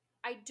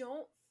 I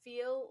don't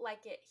feel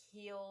like it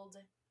healed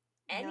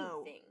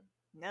anything.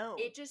 No.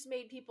 It just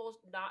made people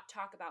not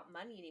talk about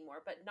money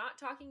anymore. But not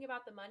talking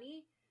about the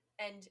money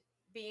and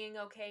being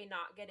okay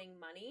not getting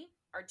money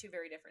are 2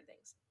 very different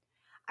things.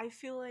 I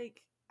feel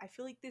like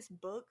this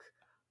book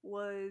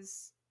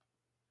was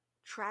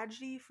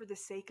tragedy for the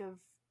sake of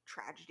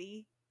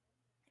tragedy.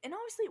 And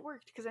obviously it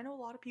worked, because I know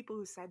a lot of people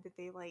who said that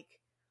they like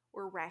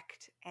were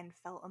wrecked and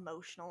felt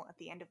emotional at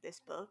the end of this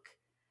book.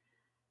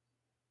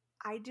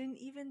 I didn't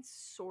even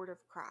sort of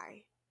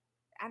cry.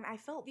 And I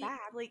felt bad.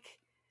 Like,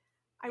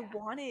 yeah.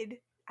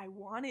 I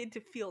wanted to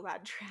feel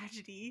that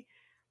tragedy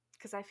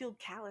because I feel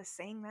callous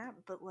saying that,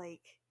 but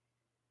like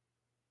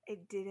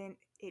it didn't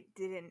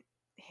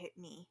hit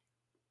me.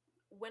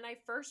 When I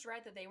first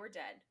read that they were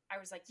dead, I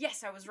was like,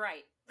 yes, I was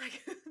right. Like,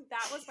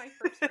 that was my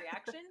first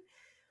reaction.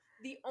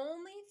 The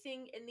only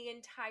thing in the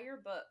entire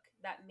book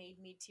that made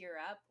me tear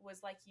up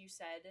was, like you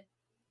said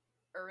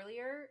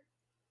earlier,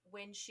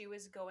 when she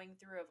was going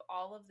through of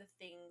all of the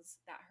things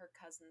that her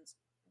cousins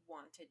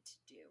wanted to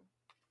do.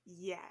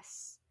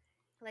 Yes.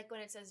 Like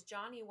when it says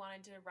Johnny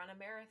wanted to run a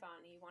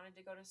marathon, he wanted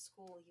to go to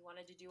school, he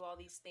wanted to do all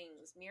these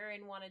things.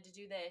 Mirren wanted to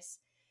do this.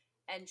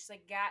 And she's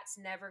like, Gat's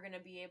never going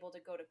to be able to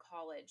go to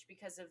college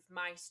because of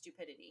my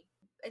stupidity.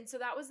 And so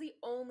that was the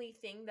only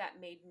thing that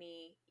made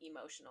me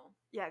emotional.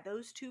 Yeah,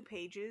 those 2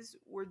 pages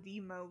were the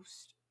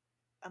most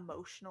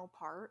emotional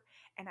part,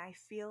 and I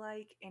feel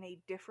like in a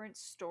different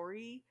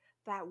story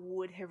that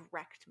would have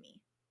wrecked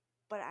me.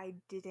 But I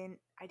didn't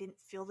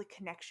feel the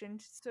connection.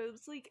 So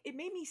it's like it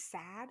made me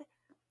sad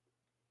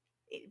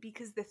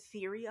because the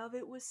theory of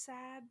it was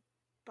sad,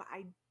 but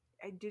I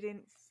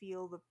didn't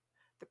feel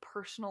the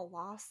personal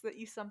loss that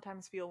you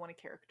sometimes feel when a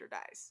character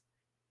dies.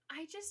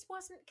 I just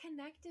wasn't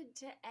connected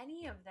to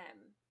any of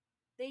them.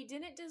 They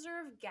didn't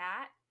deserve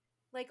Gat.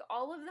 Like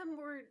all of them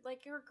were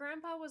like your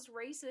grandpa was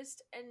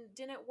racist and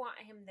didn't want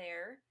him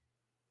there.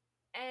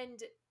 And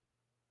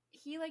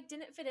he like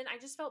didn't fit in. I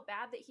just felt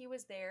bad that he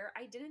was there.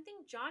 I didn't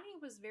think Johnny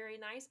was very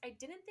nice. I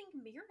didn't think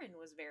Mirren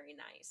was very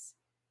nice.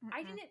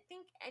 I Mm-mm. didn't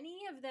think any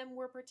of them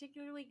were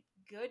particularly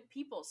good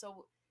people.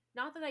 So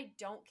not that I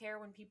don't care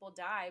when people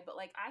die, but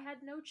like I had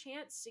no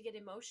chance to get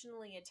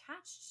emotionally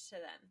attached to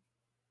them.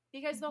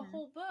 Because the Mm-hmm.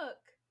 whole book,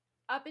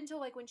 up until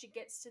like when she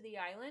gets to the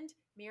island,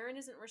 Mirren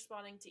isn't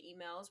responding to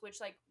emails, which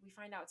like we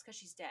find out it's because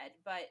she's dead,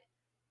 but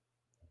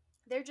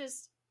they're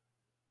just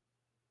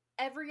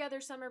every other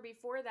summer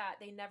before that,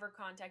 they never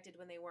contacted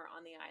when they weren't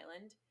on the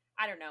island.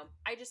 I don't know.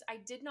 I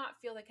did not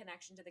feel the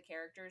connection to the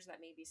characters that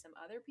maybe some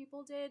other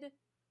people did.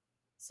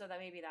 So that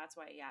maybe that's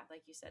why, yeah,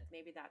 like you said,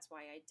 maybe that's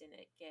why I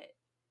didn't get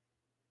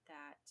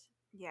that.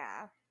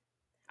 Yeah.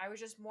 I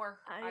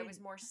I was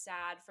more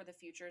sad for the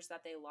futures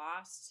that they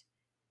lost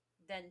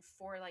than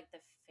for like the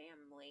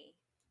family.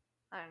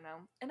 I don't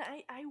know. And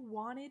I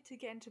wanted to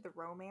get into the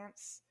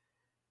romance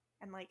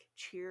and like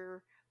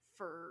cheer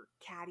for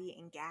Caddy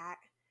and Gat,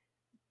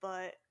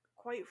 but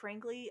quite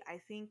frankly, I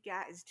think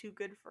Gat is too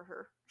good for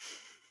her.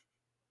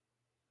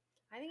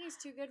 I think he's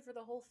too good for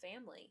the whole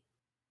family.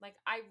 Like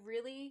I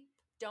really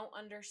don't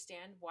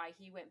understand why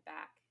he went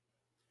back.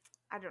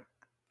 I don't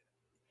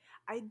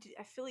I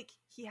feel like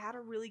he had a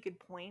really good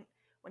point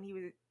when he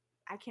was.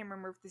 I can't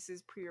remember if this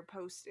is pre or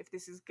post, if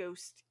this is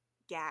Ghost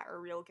Gat or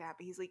real Gat,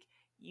 but he's like,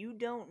 "You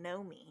don't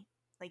know me.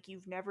 Like,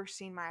 you've never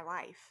seen my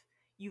life.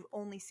 You've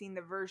only seen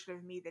the version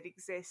of me that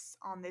exists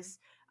on Mm-hmm. this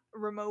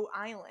remote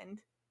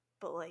island,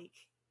 but like,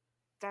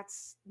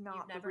 that's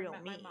You've not the never real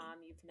met my me.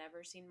 mom. You've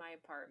never seen my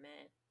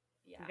apartment.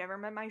 You've Yeah. never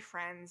met my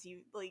friends.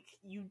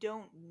 You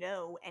don't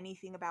know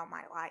anything about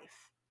my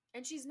life."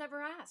 And she's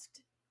never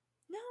asked.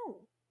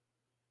 No.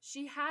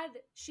 She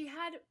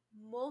had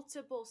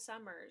multiple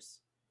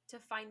summers to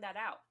find that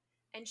out.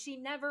 And she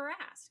never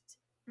asked.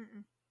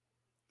 Mm-mm.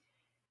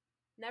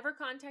 Never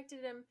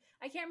contacted him.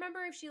 I can't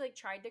remember if she like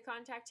tried to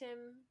contact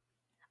him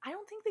I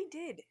don't think they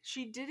did.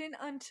 She didn't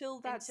until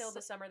until that's.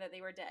 the summer that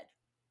they were dead.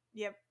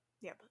 Yep.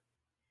 Yep.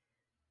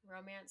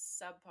 Romance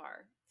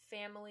subpar.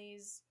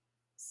 Families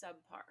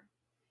subpar.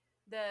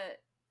 The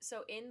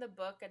so in the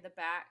book at the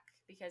back,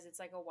 because it's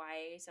like a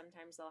YA,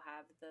 sometimes they'll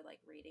have the like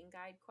reading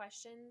guide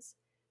questions.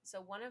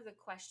 So one of the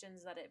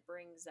questions that it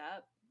brings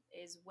up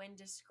is when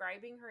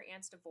describing her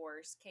aunt's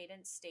divorce,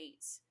 Cadence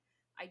states,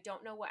 I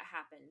don't know what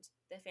happened.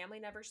 The family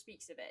never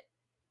speaks of it.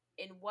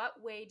 In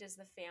what way does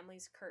the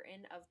family's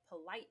curtain of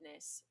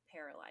politeness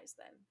paralyze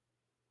them?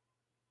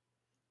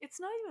 It's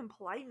not even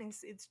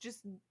politeness. It's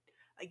just,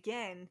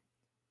 again,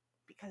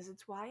 because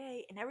it's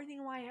YA and everything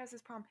in YA has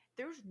this problem.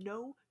 There's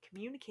no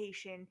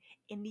communication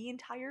in the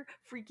entire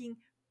freaking.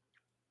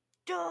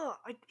 Duh!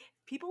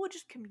 People would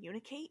just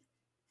communicate.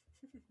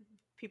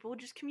 People would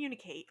just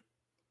communicate.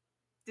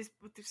 There's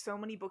so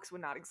many books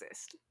would not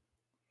exist.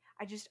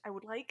 I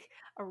would like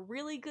a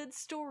really good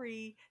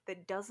story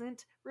that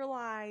doesn't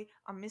rely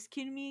on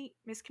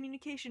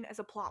miscommunication as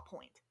a plot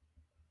point.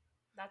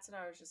 That's what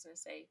I was just gonna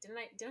say. Didn't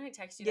I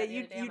text you Yeah, that the you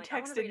other day? I'm you like,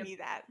 texted me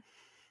that.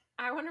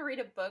 I want to read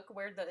a book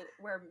where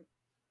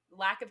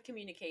lack of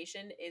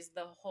communication is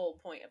the whole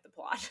point of the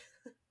plot.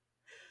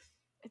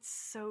 It's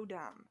so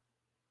dumb.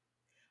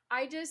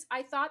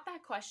 I thought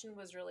that question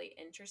was really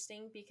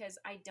interesting because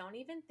I don't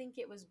even think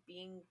it was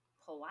being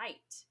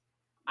polite.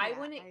 I Yeah,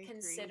 wouldn't I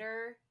agree.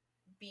 consider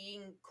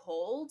being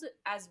cold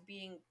as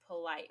being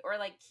polite or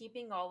like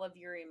keeping all of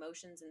your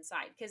emotions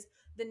inside because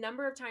the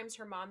number of times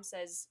her mom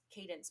says,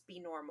 Cadence, be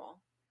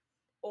normal,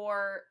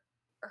 or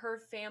her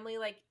family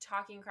like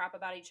talking crap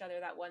about each other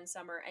that one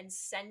summer and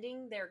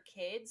sending their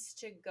kids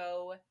to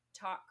go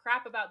talk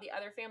crap about the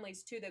other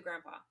families to the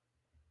grandpa.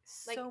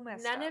 Like So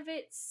messed none up. of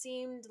it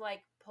seemed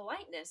like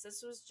politeness.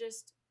 This was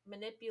just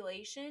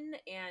manipulation,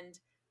 and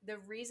the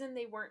reason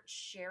they weren't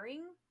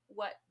sharing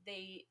what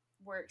they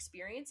were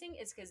experiencing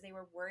is because they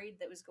were worried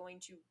that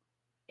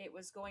it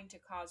was going to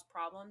cause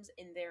problems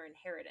in their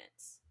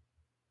inheritance.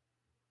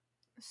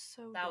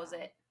 So That was dumb.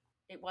 it.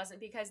 It wasn't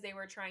because they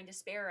were trying to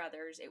spare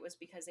others, it was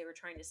because they were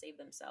trying to save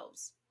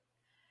themselves.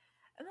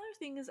 Another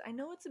thing is, I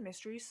know it's a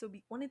mystery, so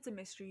when it's a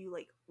mystery, you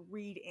like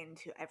read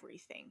into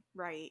everything,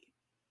 right?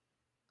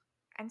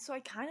 And so I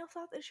kind of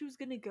thought that she was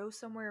gonna go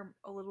somewhere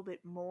a little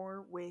bit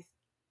more with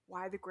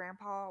why the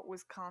grandpa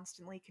was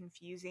constantly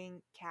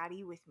confusing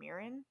Caddy with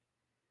Mirren.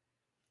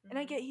 And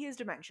I Mm-hmm. get he has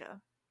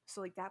dementia,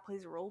 so like that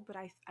plays a role, but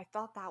I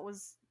thought that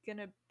was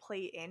gonna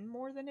play in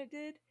more than it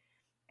did.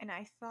 And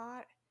I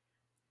thought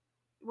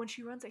when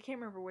she runs, I can't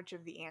remember which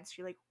of the ants.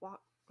 She like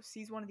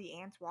sees one of the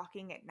ants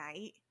walking at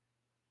night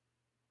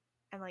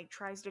and like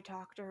tries to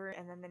talk to her,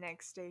 and then the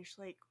next day she's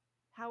like,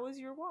 "How was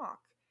your walk?"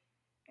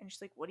 And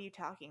she's like, "What are you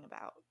talking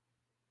about?"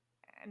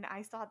 And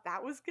I thought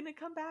that was gonna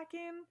come back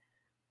in.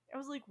 I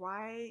was like,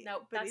 "Why?"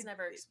 Nope, But that's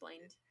never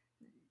explained.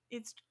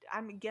 it's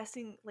I'm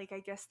guessing like I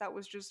guess that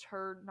was just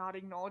her not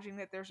acknowledging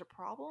that there's a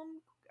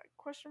problem?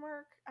 Question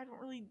mark. I don't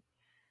really.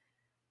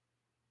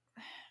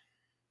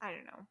 I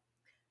don't know.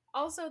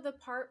 Also, the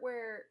part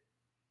where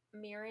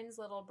Mirren's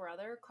little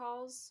brother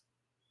calls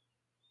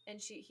and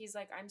he's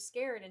like, I'm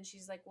scared, and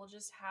she's like, well,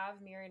 just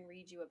have Mirren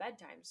read you a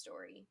bedtime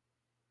story.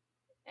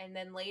 And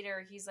then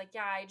later he's like,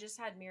 yeah, I just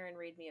had Mirren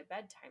read me a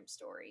bedtime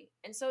story.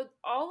 And so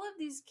all of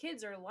these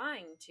kids are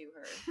lying to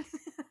her.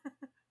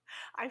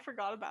 I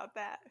forgot about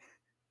that.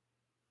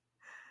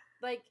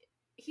 Like,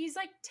 he's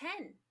like 10.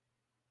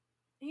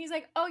 He's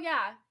like, oh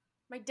yeah,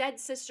 my dead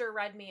sister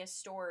read me a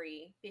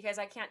story because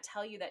I can't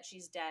tell you that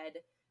she's dead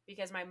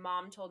because my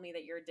mom told me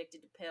that you're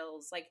addicted to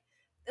pills. Like,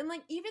 and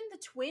like even the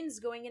twins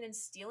going in and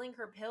stealing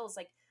her pills,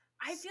 like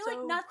I feel like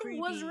So nothing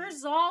was creepy.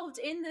 resolved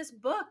in this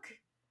book.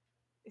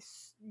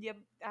 Yep,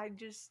 I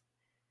just.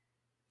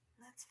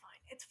 That's fine.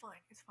 It's fine.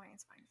 It's fine.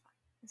 It's fine.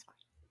 It's fine.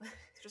 It's fine.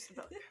 It's just a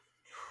book.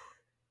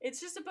 It's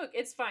just a book.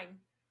 It's fine.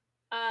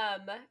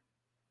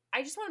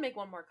 I just want to make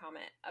one more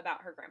comment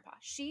about her grandpa.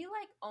 She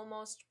like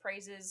almost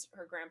praises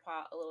her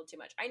grandpa a little too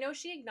much. I know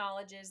she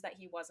acknowledges that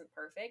he wasn't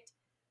perfect,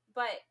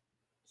 but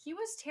he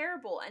was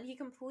terrible and he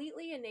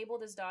completely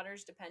enabled his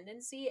daughter's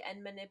dependency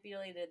and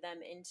manipulated them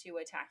into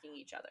attacking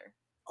each other.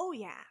 Oh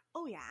yeah.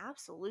 Oh yeah.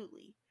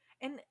 Absolutely.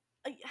 And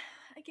like,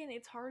 again,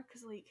 it's hard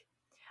because like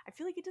I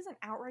feel like it doesn't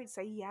outright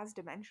say he has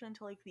dementia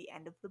until like the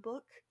end of the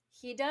book.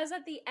 He does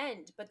at the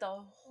end, but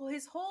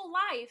his whole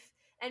life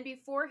and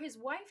before his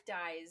wife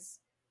dies,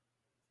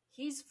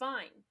 he's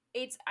fine.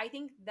 I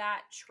think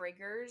that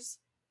triggers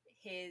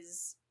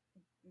his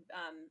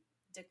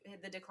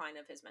the decline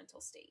of his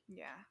mental state.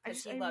 Yeah,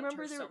 Because he I loved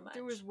remember her so much.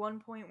 there was one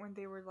point when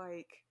they were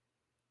like,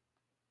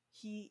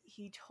 he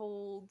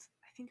told,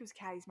 I think it was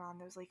Caddy's mom,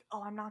 that was like,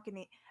 oh, I'm not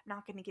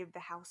gonna give the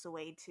house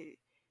away to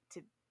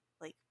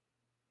like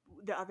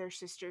the other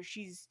sister.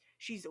 She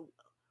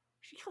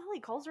probably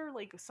calls her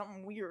like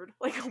something weird,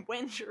 like a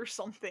wench or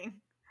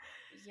something.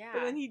 Yeah,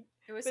 But then he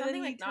it was but then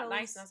something he like not tells,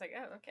 nice, and I was like,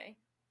 oh, okay.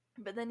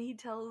 but then he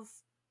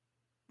tells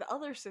the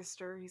other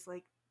sister, he's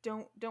like,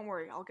 don't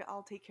worry,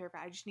 I'll take care of it.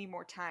 I just need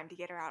more time to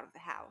get her out of the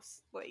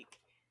house. Like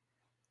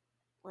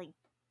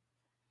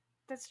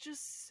that's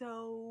just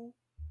so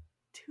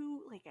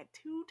like a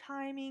two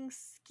timing,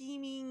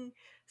 scheming,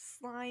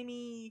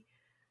 slimy.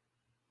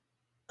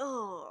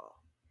 Ugh.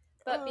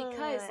 But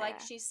because, like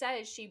Ugh. she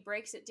says, she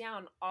breaks it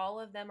down, all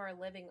of them are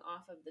living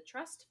off of the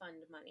trust fund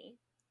money.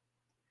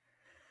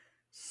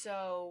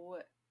 So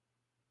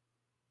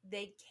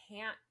they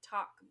can't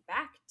talk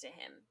back to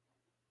him.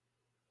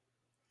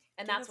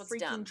 And Get that's a what's freaking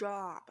dumb.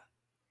 job.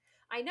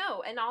 I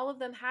know, and all of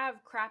them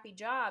have crappy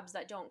jobs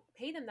that don't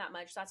pay them that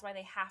much. That's why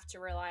they have to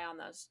rely on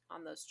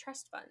those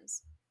trust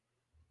funds.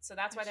 So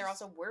that's why they're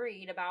also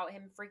worried about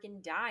him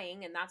freaking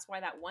dying, and that's why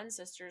that one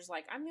sister's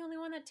like, I'm the only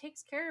one that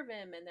takes care of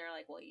him, and they're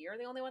like, well, you're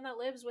the only one that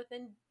lives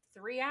within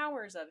 3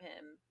 hours of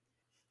him.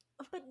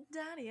 But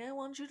Daddy, I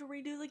want you to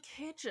redo the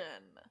kitchen.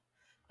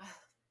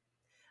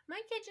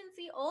 My kitchen's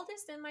the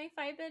oldest in my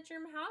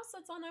 5-bedroom house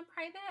that's on a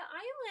private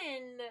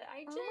island.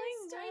 I'm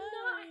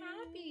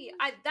not happy.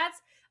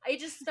 I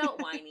just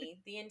felt whiny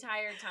the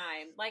entire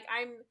time. Like,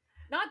 I'm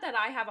not that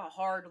I have a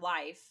hard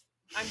life.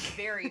 I'm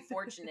very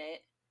fortunate.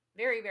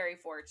 Very, very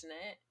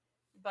fortunate.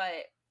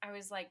 But I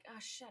was like, oh,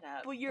 shut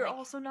up. But you're like,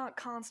 also not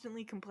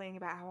constantly complaining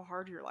about how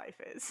hard your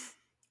life is.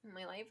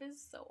 my life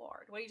is so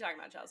hard. What are you talking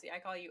about, Chelsea? I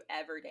call you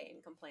every day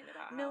and complain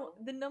about No,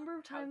 the number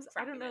of times,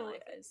 I don't know. my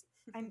life is.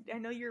 I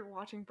know you're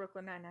watching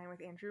Brooklyn Nine-Nine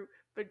with Andrew,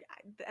 but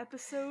the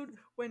episode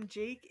when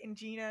Jake and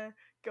Gina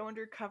go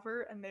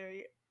undercover and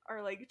they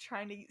are like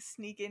trying to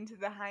sneak into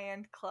the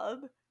high-end club.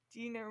 Do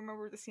you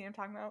remember the scene I'm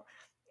talking about?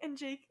 And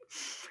Jake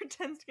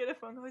pretends to get a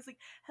phone call. He's like,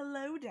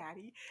 "Hello,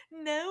 Daddy."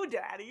 "No,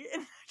 Daddy."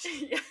 And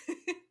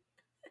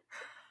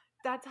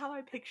that's how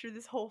I picture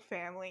this whole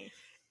family.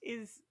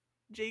 Is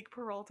Jake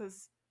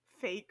Peralta's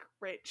fake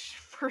rich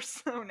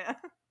persona.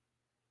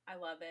 I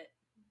love it.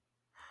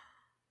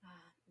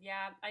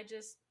 Yeah, I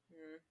just.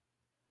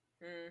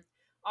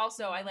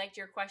 Also, I liked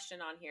your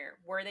question on here.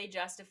 Were they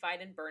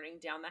justified in burning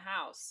down the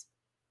house?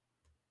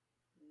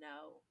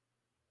 No.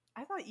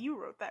 I thought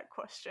you wrote that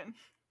question.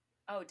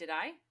 Oh, did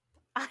I?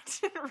 I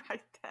didn't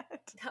write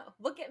that. No,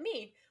 look at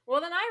me. Well,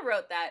 then I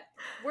wrote that.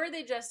 Were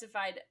they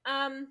justified?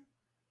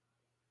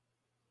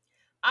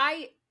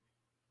 I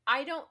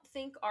don't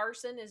think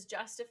arson is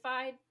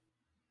justified,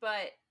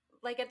 but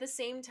like at the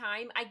same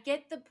time, I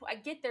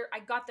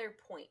got their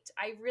point.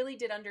 I really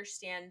did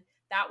understand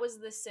that was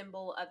the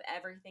symbol of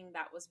everything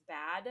that was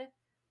bad.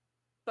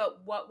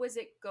 But what was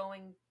it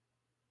going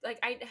like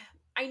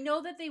I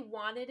know that they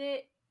wanted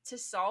it to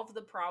solve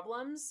the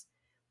problems,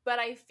 but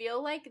I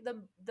feel like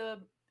the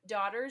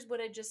daughters would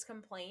have just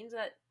complained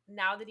that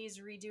now that he's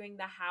redoing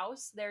the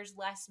house, there's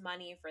less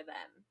money for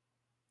them.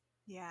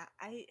 Yeah,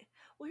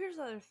 well, here's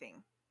the other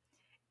thing.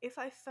 If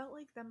I felt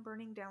like them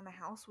burning down the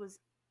house was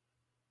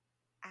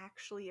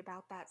actually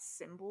about that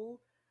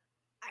symbol,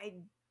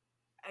 I'd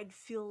I'd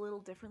feel a little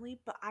differently,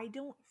 but I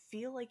don't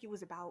feel like it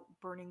was about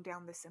burning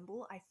down the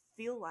symbol. I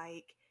feel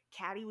like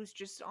Caddy was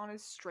just on a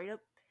straight up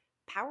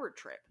power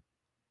trip.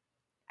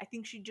 I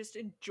think she just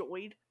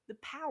enjoyed the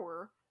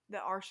power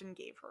that Arson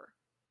gave her.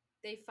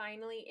 They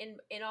finally,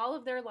 in all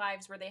of their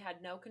lives where they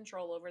had no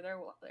control over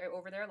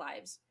their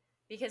lives,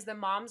 because the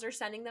moms are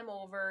sending them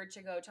over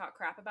to go talk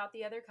crap about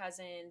the other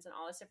cousins and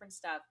all this different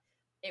stuff.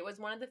 It was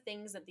one of the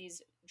things that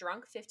these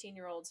drunk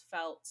 15-year-olds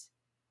felt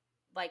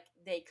like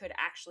they could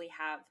actually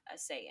have a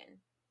say in.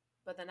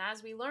 But then,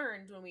 as we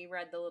learned when we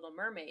read The Little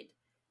Mermaid,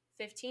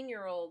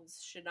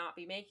 15-year-olds should not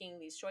be making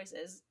these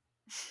choices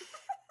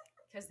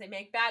because they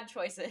make bad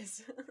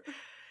choices.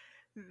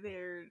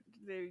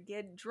 They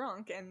get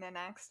drunk and then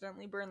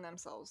accidentally burn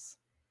themselves.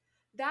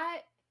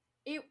 That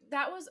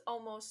was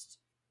almost,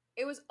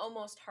 it was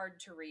almost hard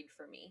to read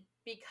for me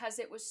because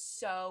it was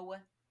so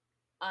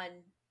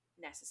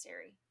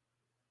unnecessary.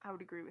 I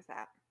would agree with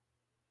that.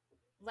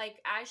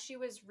 Like, as she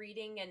was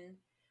reading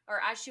or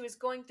as she was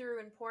going through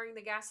and pouring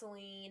the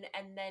gasoline,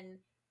 and then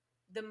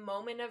the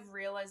moment of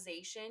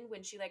realization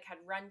when she like had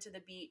run to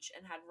the beach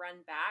and had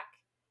run back,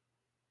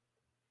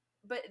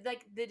 but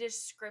like the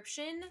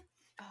description,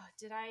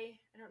 I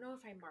don't know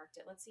if I marked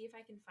it. Let's see if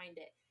I can find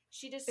it.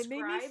 She describes, it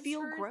made me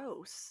feel her,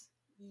 gross.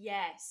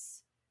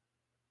 Yes.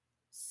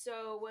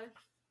 So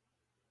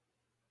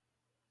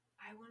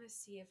I want to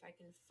see if I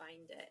can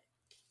find it,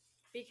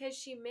 because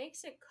she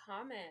makes a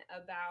comment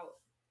about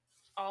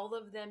all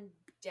of them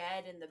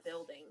dead in the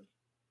building.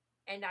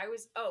 And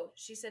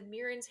she said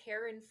Mirren's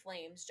hair in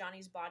flames,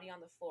 Johnny's body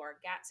on the floor,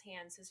 Gat's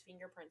hands, his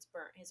fingerprints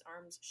burnt, his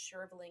arms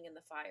shriveling in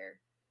the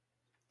fire.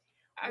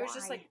 I was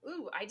just like,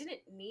 ooh,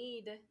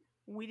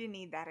 we didn't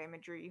need that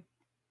imagery.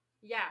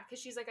 Yeah,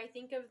 because she's like, I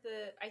think of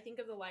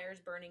the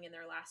liars burning in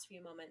their last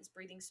few moments,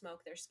 breathing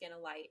smoke, their skin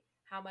alight,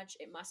 how much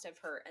it must have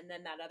hurt. And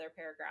then that other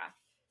paragraph.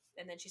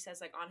 And then she says,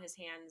 like, on his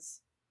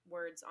hands,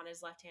 words, on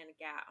his left hand,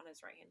 Gat, on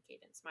his right hand,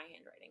 Cadence, my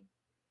handwriting.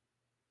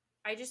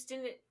 I just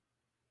didn't.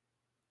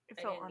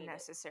 It felt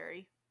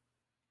unnecessary.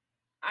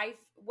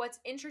 What's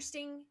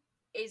interesting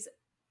is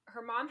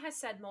her mom has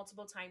said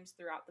multiple times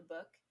throughout the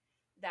book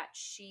that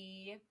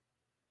she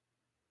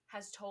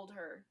has told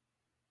her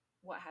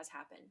what has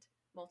happened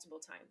multiple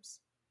times.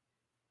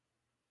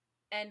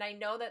 And I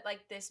know that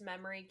like this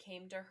memory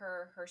came to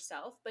her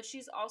herself, but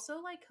she's also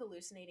like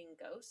hallucinating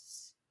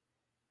ghosts.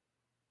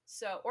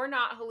 So, or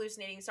not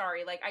hallucinating,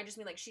 sorry. Like I just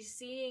mean like she's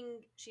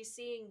seeing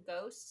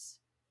ghosts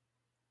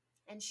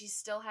and she's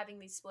still having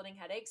these splitting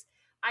headaches.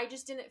 I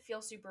just didn't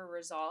feel super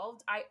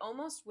resolved. I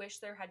almost wish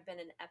there had been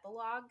an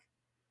epilogue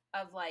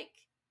of like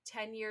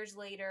 10 years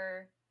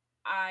later,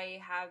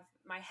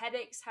 my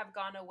headaches have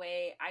gone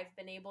away. I've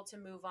been able to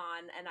move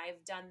on, and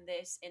I've done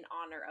this in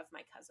honor of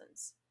my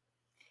cousins.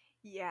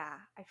 Yeah,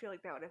 I feel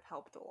like that would have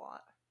helped a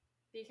lot.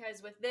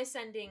 Because with this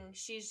ending,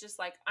 she's just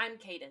like, I'm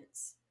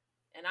Cadence,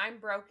 and I'm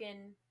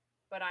broken,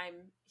 but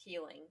I'm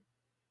healing.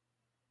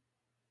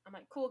 I'm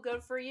like, cool,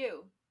 good for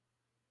you.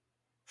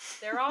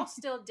 They're all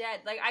still dead.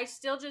 Like, I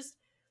still just,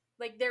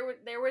 like,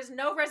 there was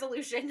no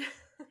resolution.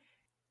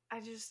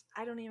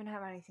 I don't even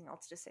have anything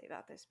else to say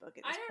about this book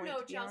at this point,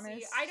 to be Chelsea.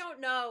 honest. I don't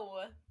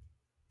know.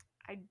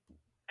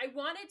 I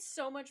wanted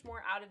so much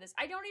more out of this.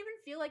 I don't even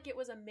feel like it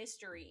was a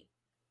mystery.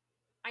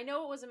 I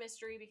know it was a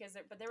mystery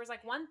but there was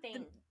like one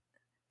thing.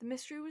 The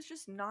mystery was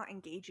just not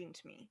engaging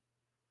to me.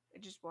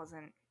 It just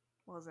wasn't.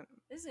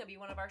 This is gonna be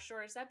one of our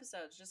shortest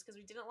episodes just because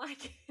we didn't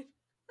like it.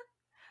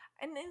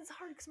 And it's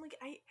hard because I'm like,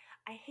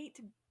 I hate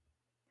to.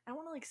 I don't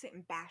want to like sit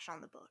and bash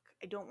on the book.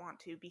 I don't want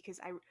to, because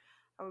I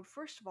would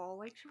first of all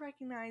like to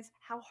recognize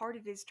how hard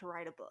it is to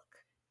write a book.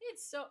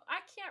 I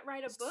can't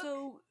write a book.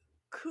 So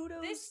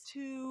kudos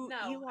to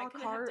E.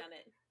 Lockhart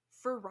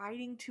for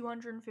writing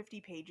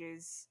 250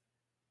 pages.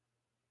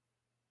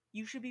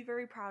 You should be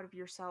very proud of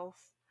yourself.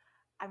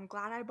 I'm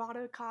glad I bought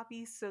a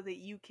copy so that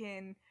you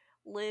can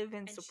live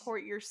and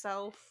support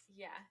yourself.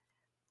 Yeah.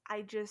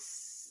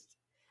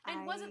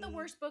 Was it the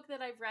worst book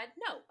that I've read?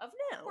 No, of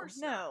course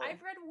not.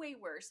 I've read way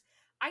worse.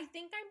 I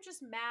think I'm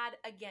just mad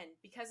again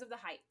because of the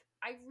hype.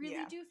 I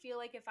really do feel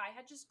like if I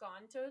had just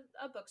gone to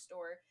a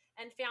bookstore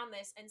and found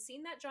this and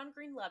seen that John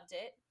Green loved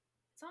it,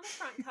 it's on the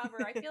front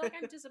cover. I feel like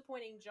I'm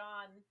disappointing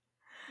John.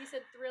 He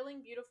said,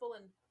 thrilling, beautiful,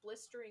 and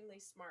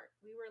blisteringly smart.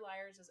 We Were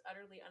Liars is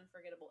utterly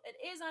unforgettable. It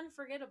is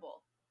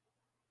unforgettable.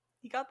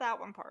 He got that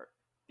one part.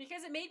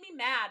 Because it made me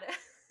mad.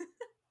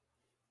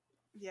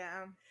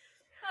 Yeah.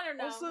 I don't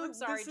know. Also, I'm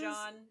sorry,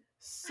 John.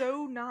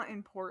 So not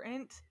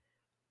important.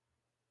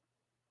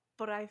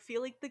 But I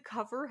feel like the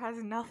cover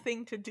has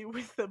nothing to do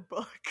with the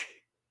book.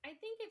 I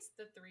think it's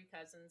the three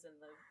cousins in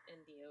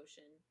the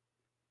ocean.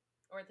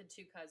 Or the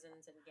two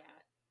cousins and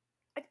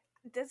Gat.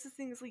 That's the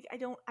thing, is like I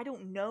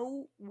don't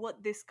know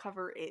what this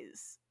cover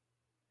is.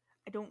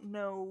 I don't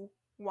know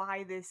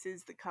why this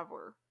is the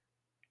cover.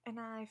 And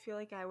I feel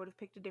like I would have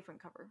picked a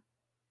different cover.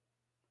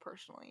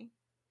 personally,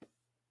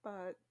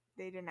 but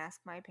they didn't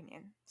ask my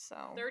opinion, so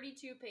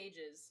 32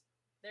 pages.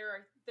 There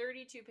are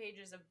 32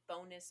 pages of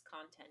bonus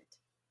content.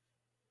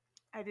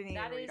 I didn't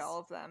even read all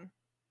of them.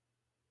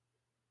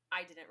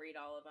 I didn't read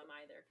all of them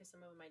either, because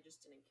some of them I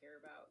just didn't care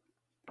about.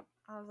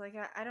 I was like,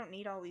 I don't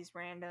need all these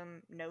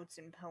random notes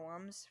and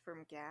poems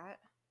from Gat.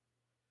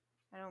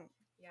 I don't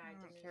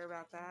care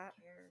about that.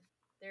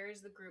 There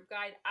is the group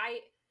guide.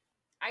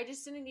 I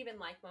just didn't even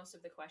like most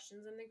of the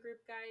questions in the group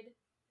guide.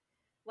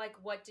 Like,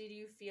 what did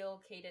you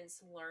feel Cadence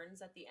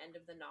learns at the end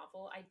of the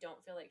novel? I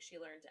don't feel like she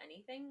learned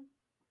anything.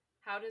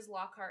 How does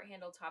Lockhart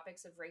handle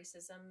topics of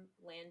racism,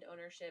 land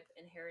ownership,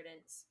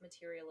 inheritance,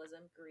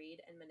 materialism,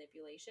 greed, and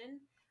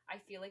manipulation? I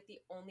feel like the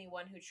only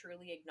one who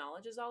truly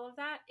acknowledges all of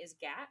that is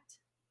Gat.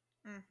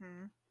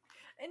 Mm-hmm.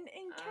 And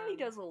Caddy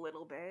does a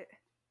little bit.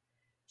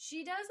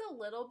 She does a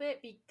little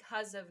bit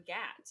because of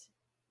Gat.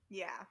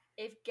 Yeah.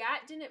 If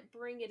Gat didn't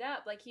bring it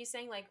up, like he's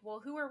saying, like,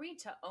 well, who are we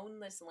to own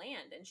this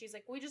land? And she's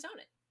like, we just own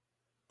it.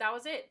 That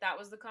was it. That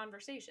was the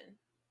conversation.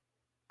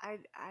 I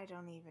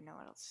don't even know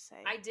what else to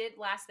say. I did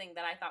last thing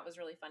that I thought was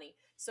really funny.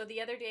 So the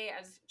other day,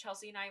 as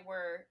Chelsea and I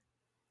were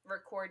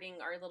recording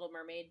our Little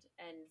Mermaid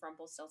and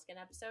Rumpelstiltskin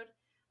episode,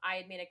 I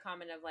had made a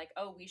comment of like,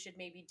 oh, we should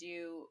maybe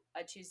do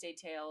a Tuesday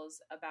Tales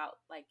about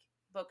like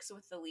books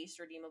with the least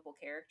redeemable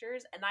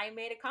characters. And I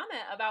made a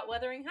comment about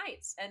Wuthering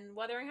Heights, and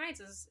Wuthering Heights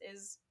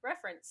is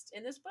referenced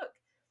in this book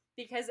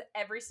because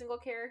every single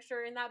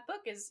character in that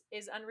book is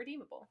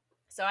unredeemable.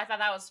 So I thought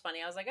that was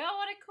funny. I was like, oh,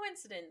 what a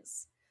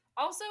coincidence.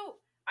 Also,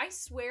 I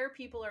swear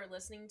people are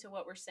listening to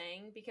what we're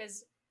saying,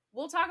 because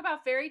we'll talk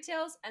about fairy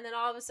tales and then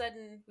all of a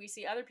sudden we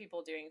see other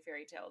people doing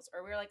fairy tales,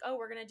 or we're like, oh,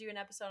 we're going to do an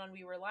episode on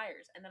We Were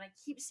Liars, and then I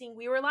keep seeing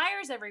We Were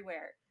Liars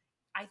everywhere.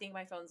 I think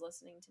my phone's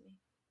listening to me.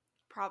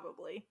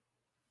 Probably.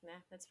 Nah,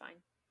 that's fine.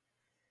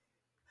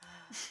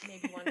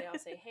 Maybe one day I'll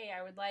say, hey,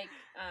 I would like,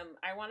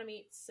 I want to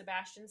meet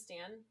Sebastian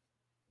Stan.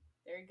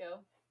 There you go.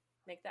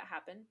 Make that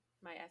happen.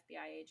 My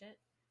FBI agent.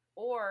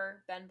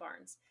 Or Ben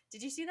Barnes.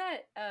 Did you see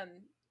that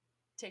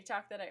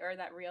TikTok or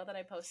that reel that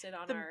I posted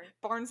on our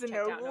Barnes and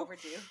Checked Noble? Out and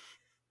Overdue?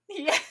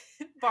 Yeah.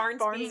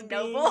 Barnes being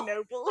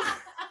noble.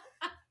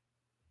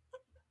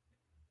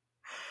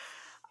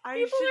 I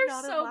should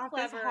not have laughed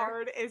as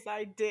hard as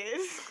I did.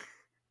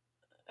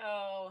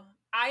 Oh,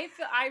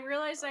 I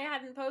realized I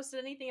hadn't posted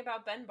anything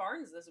about Ben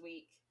Barnes this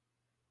week.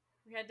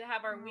 We had to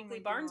have our weekly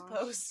Barnes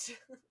post.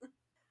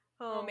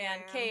 Oh man,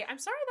 Kay, I'm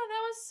sorry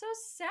that was so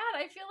sad.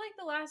 I feel like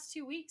the last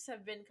 2 weeks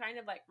have been kind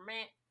of like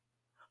meh.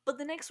 But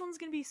the next one's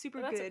gonna be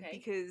super good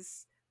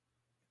because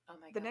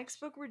the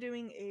next book we're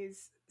doing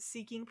is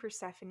Seeking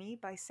Persephone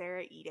by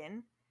Sarah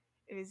Eden.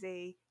 It is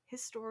a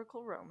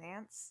historical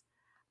romance.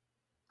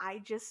 I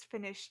just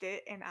finished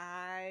it and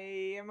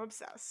I am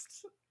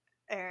obsessed.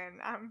 And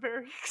I'm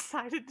very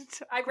excited to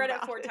talk I've read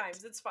it 4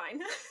 times. It's fine.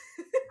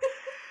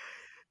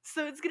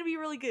 So it's going to be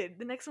really good.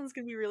 The next one's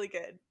going to be really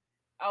good.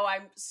 Oh,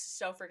 I'm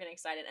so freaking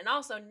excited. And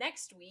also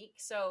next week,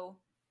 so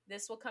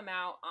this will come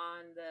out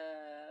on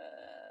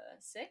the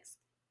 6th?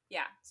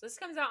 Yeah, so this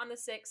comes out on the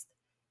 6th.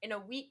 In a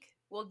week,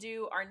 we'll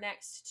do our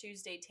next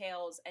Tuesday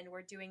Tales, and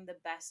we're doing the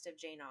best of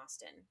Jane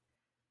Austen.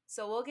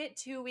 So we'll get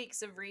 2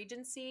 weeks of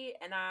Regency,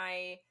 and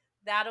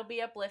that'll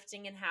be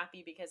uplifting and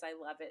happy because I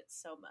love it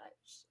so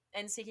much.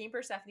 And Seeking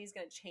Persephone is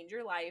going to change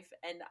your life,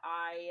 and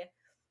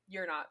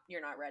you're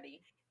not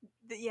ready.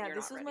 Yeah,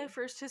 this was my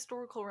first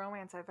historical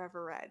romance I've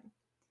ever read.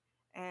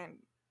 And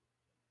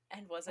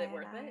was it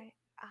worth it?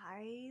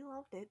 I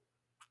loved it.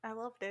 I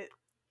loved it.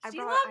 I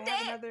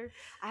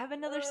have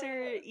another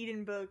Sarah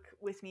Eden book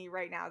with me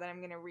right now that I'm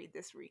going to read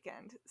this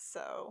weekend.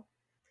 So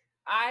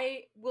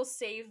I will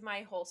save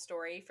my whole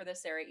story for the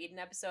Sarah Eden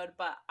episode,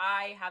 but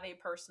I have a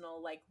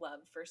personal like love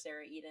for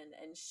Sarah Eden,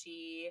 and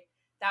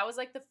that was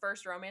like the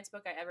first romance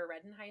book I ever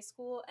read in high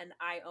school, and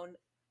I own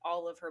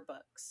all of her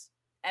books.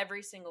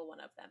 Every single one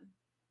of them.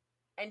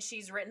 And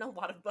she's written a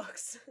lot of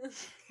books.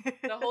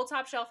 The whole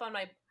top shelf on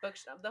my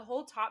bookshelf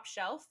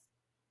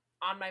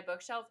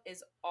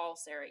is all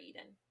Sarah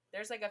Eden.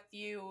 There's like a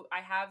few,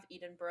 I have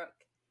Eden Brook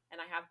and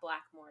I have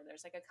Blackmore.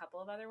 There's like a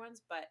couple of other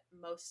ones, but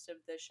most of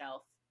the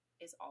shelf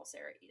is all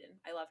Sarah Eden.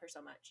 I love her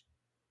so much.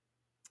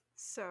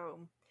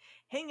 So,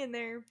 hang in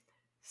there.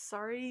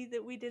 Sorry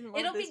that we didn't love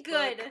It'll this be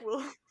good.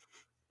 Book.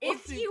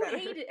 If you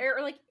hate it,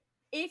 or like,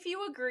 if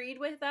you agreed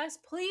with us,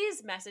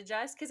 please message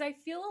us, because I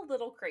feel a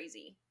little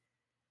crazy.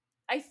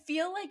 I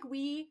feel like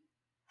we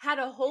had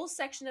a whole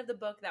section of the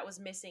book that was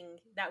missing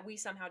that we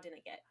somehow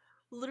didn't get.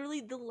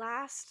 Literally, the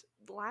last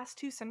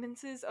 2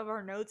 sentences of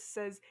our notes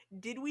says,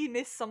 "Did we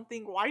miss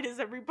something? Why does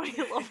everybody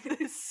love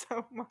this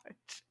so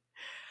much?"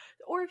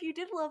 Or if you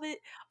did love it,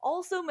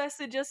 also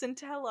message us and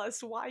tell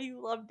us why you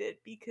loved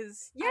it,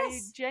 because I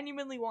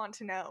genuinely want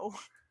to know.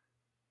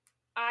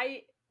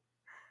 I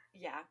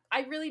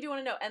really do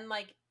want to know. And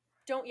like,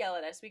 don't yell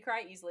at us. We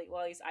cry easily.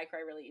 Well, at least I cry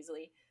really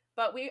easily.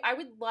 But I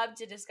would love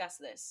to discuss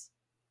this,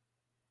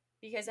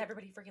 because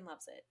everybody freaking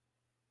loves it.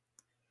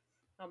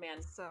 Oh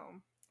man.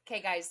 So,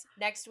 okay, guys,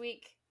 next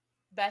week,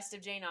 best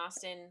of Jane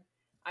Austen.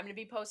 I'm going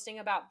to be posting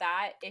about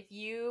that. If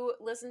you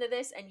listen to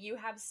this and you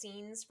have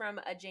scenes from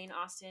a Jane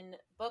Austen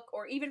book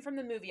or even from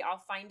the movie, I'll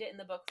find it in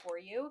the book for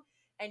you,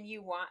 and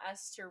you want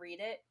us to read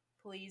it,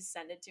 please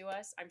send it to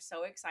us. I'm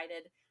so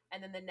excited.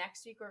 And then the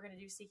next week, we're going to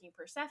do Seeking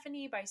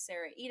Persephone by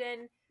Sarah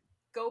Eden.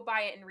 Go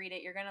buy it and read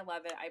it. You're going to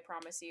love it. I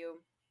promise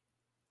you.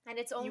 And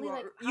it's only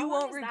you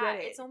won't regret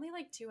it. It's only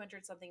like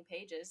 200 something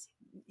pages.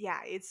 Yeah,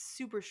 it's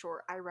super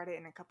short. I read it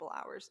in a couple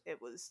hours.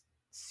 It was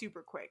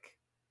super quick.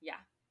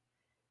 Yeah.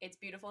 It's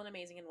beautiful and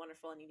amazing and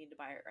wonderful, and you need to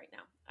buy it right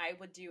now. I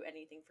would do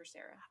anything for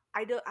Sarah.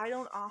 I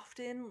don't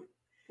often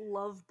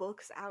love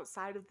books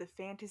outside of the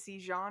fantasy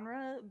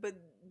genre, but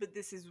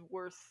this is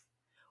worth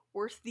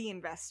the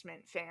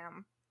investment,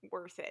 fam.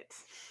 Worth it.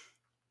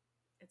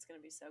 It's going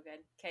to be so good.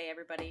 Okay,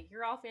 everybody,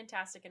 you're all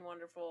fantastic and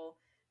wonderful.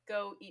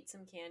 Go eat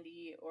some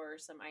candy or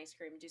some ice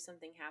cream, do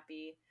something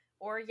happy,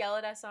 or yell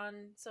at us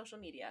on social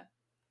media.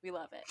 We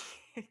love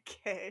it.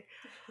 Okay.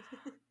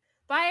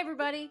 Bye,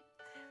 everybody.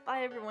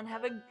 Bye, everyone.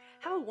 Have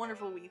a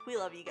wonderful week. We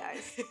love you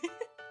guys.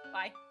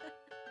 Bye.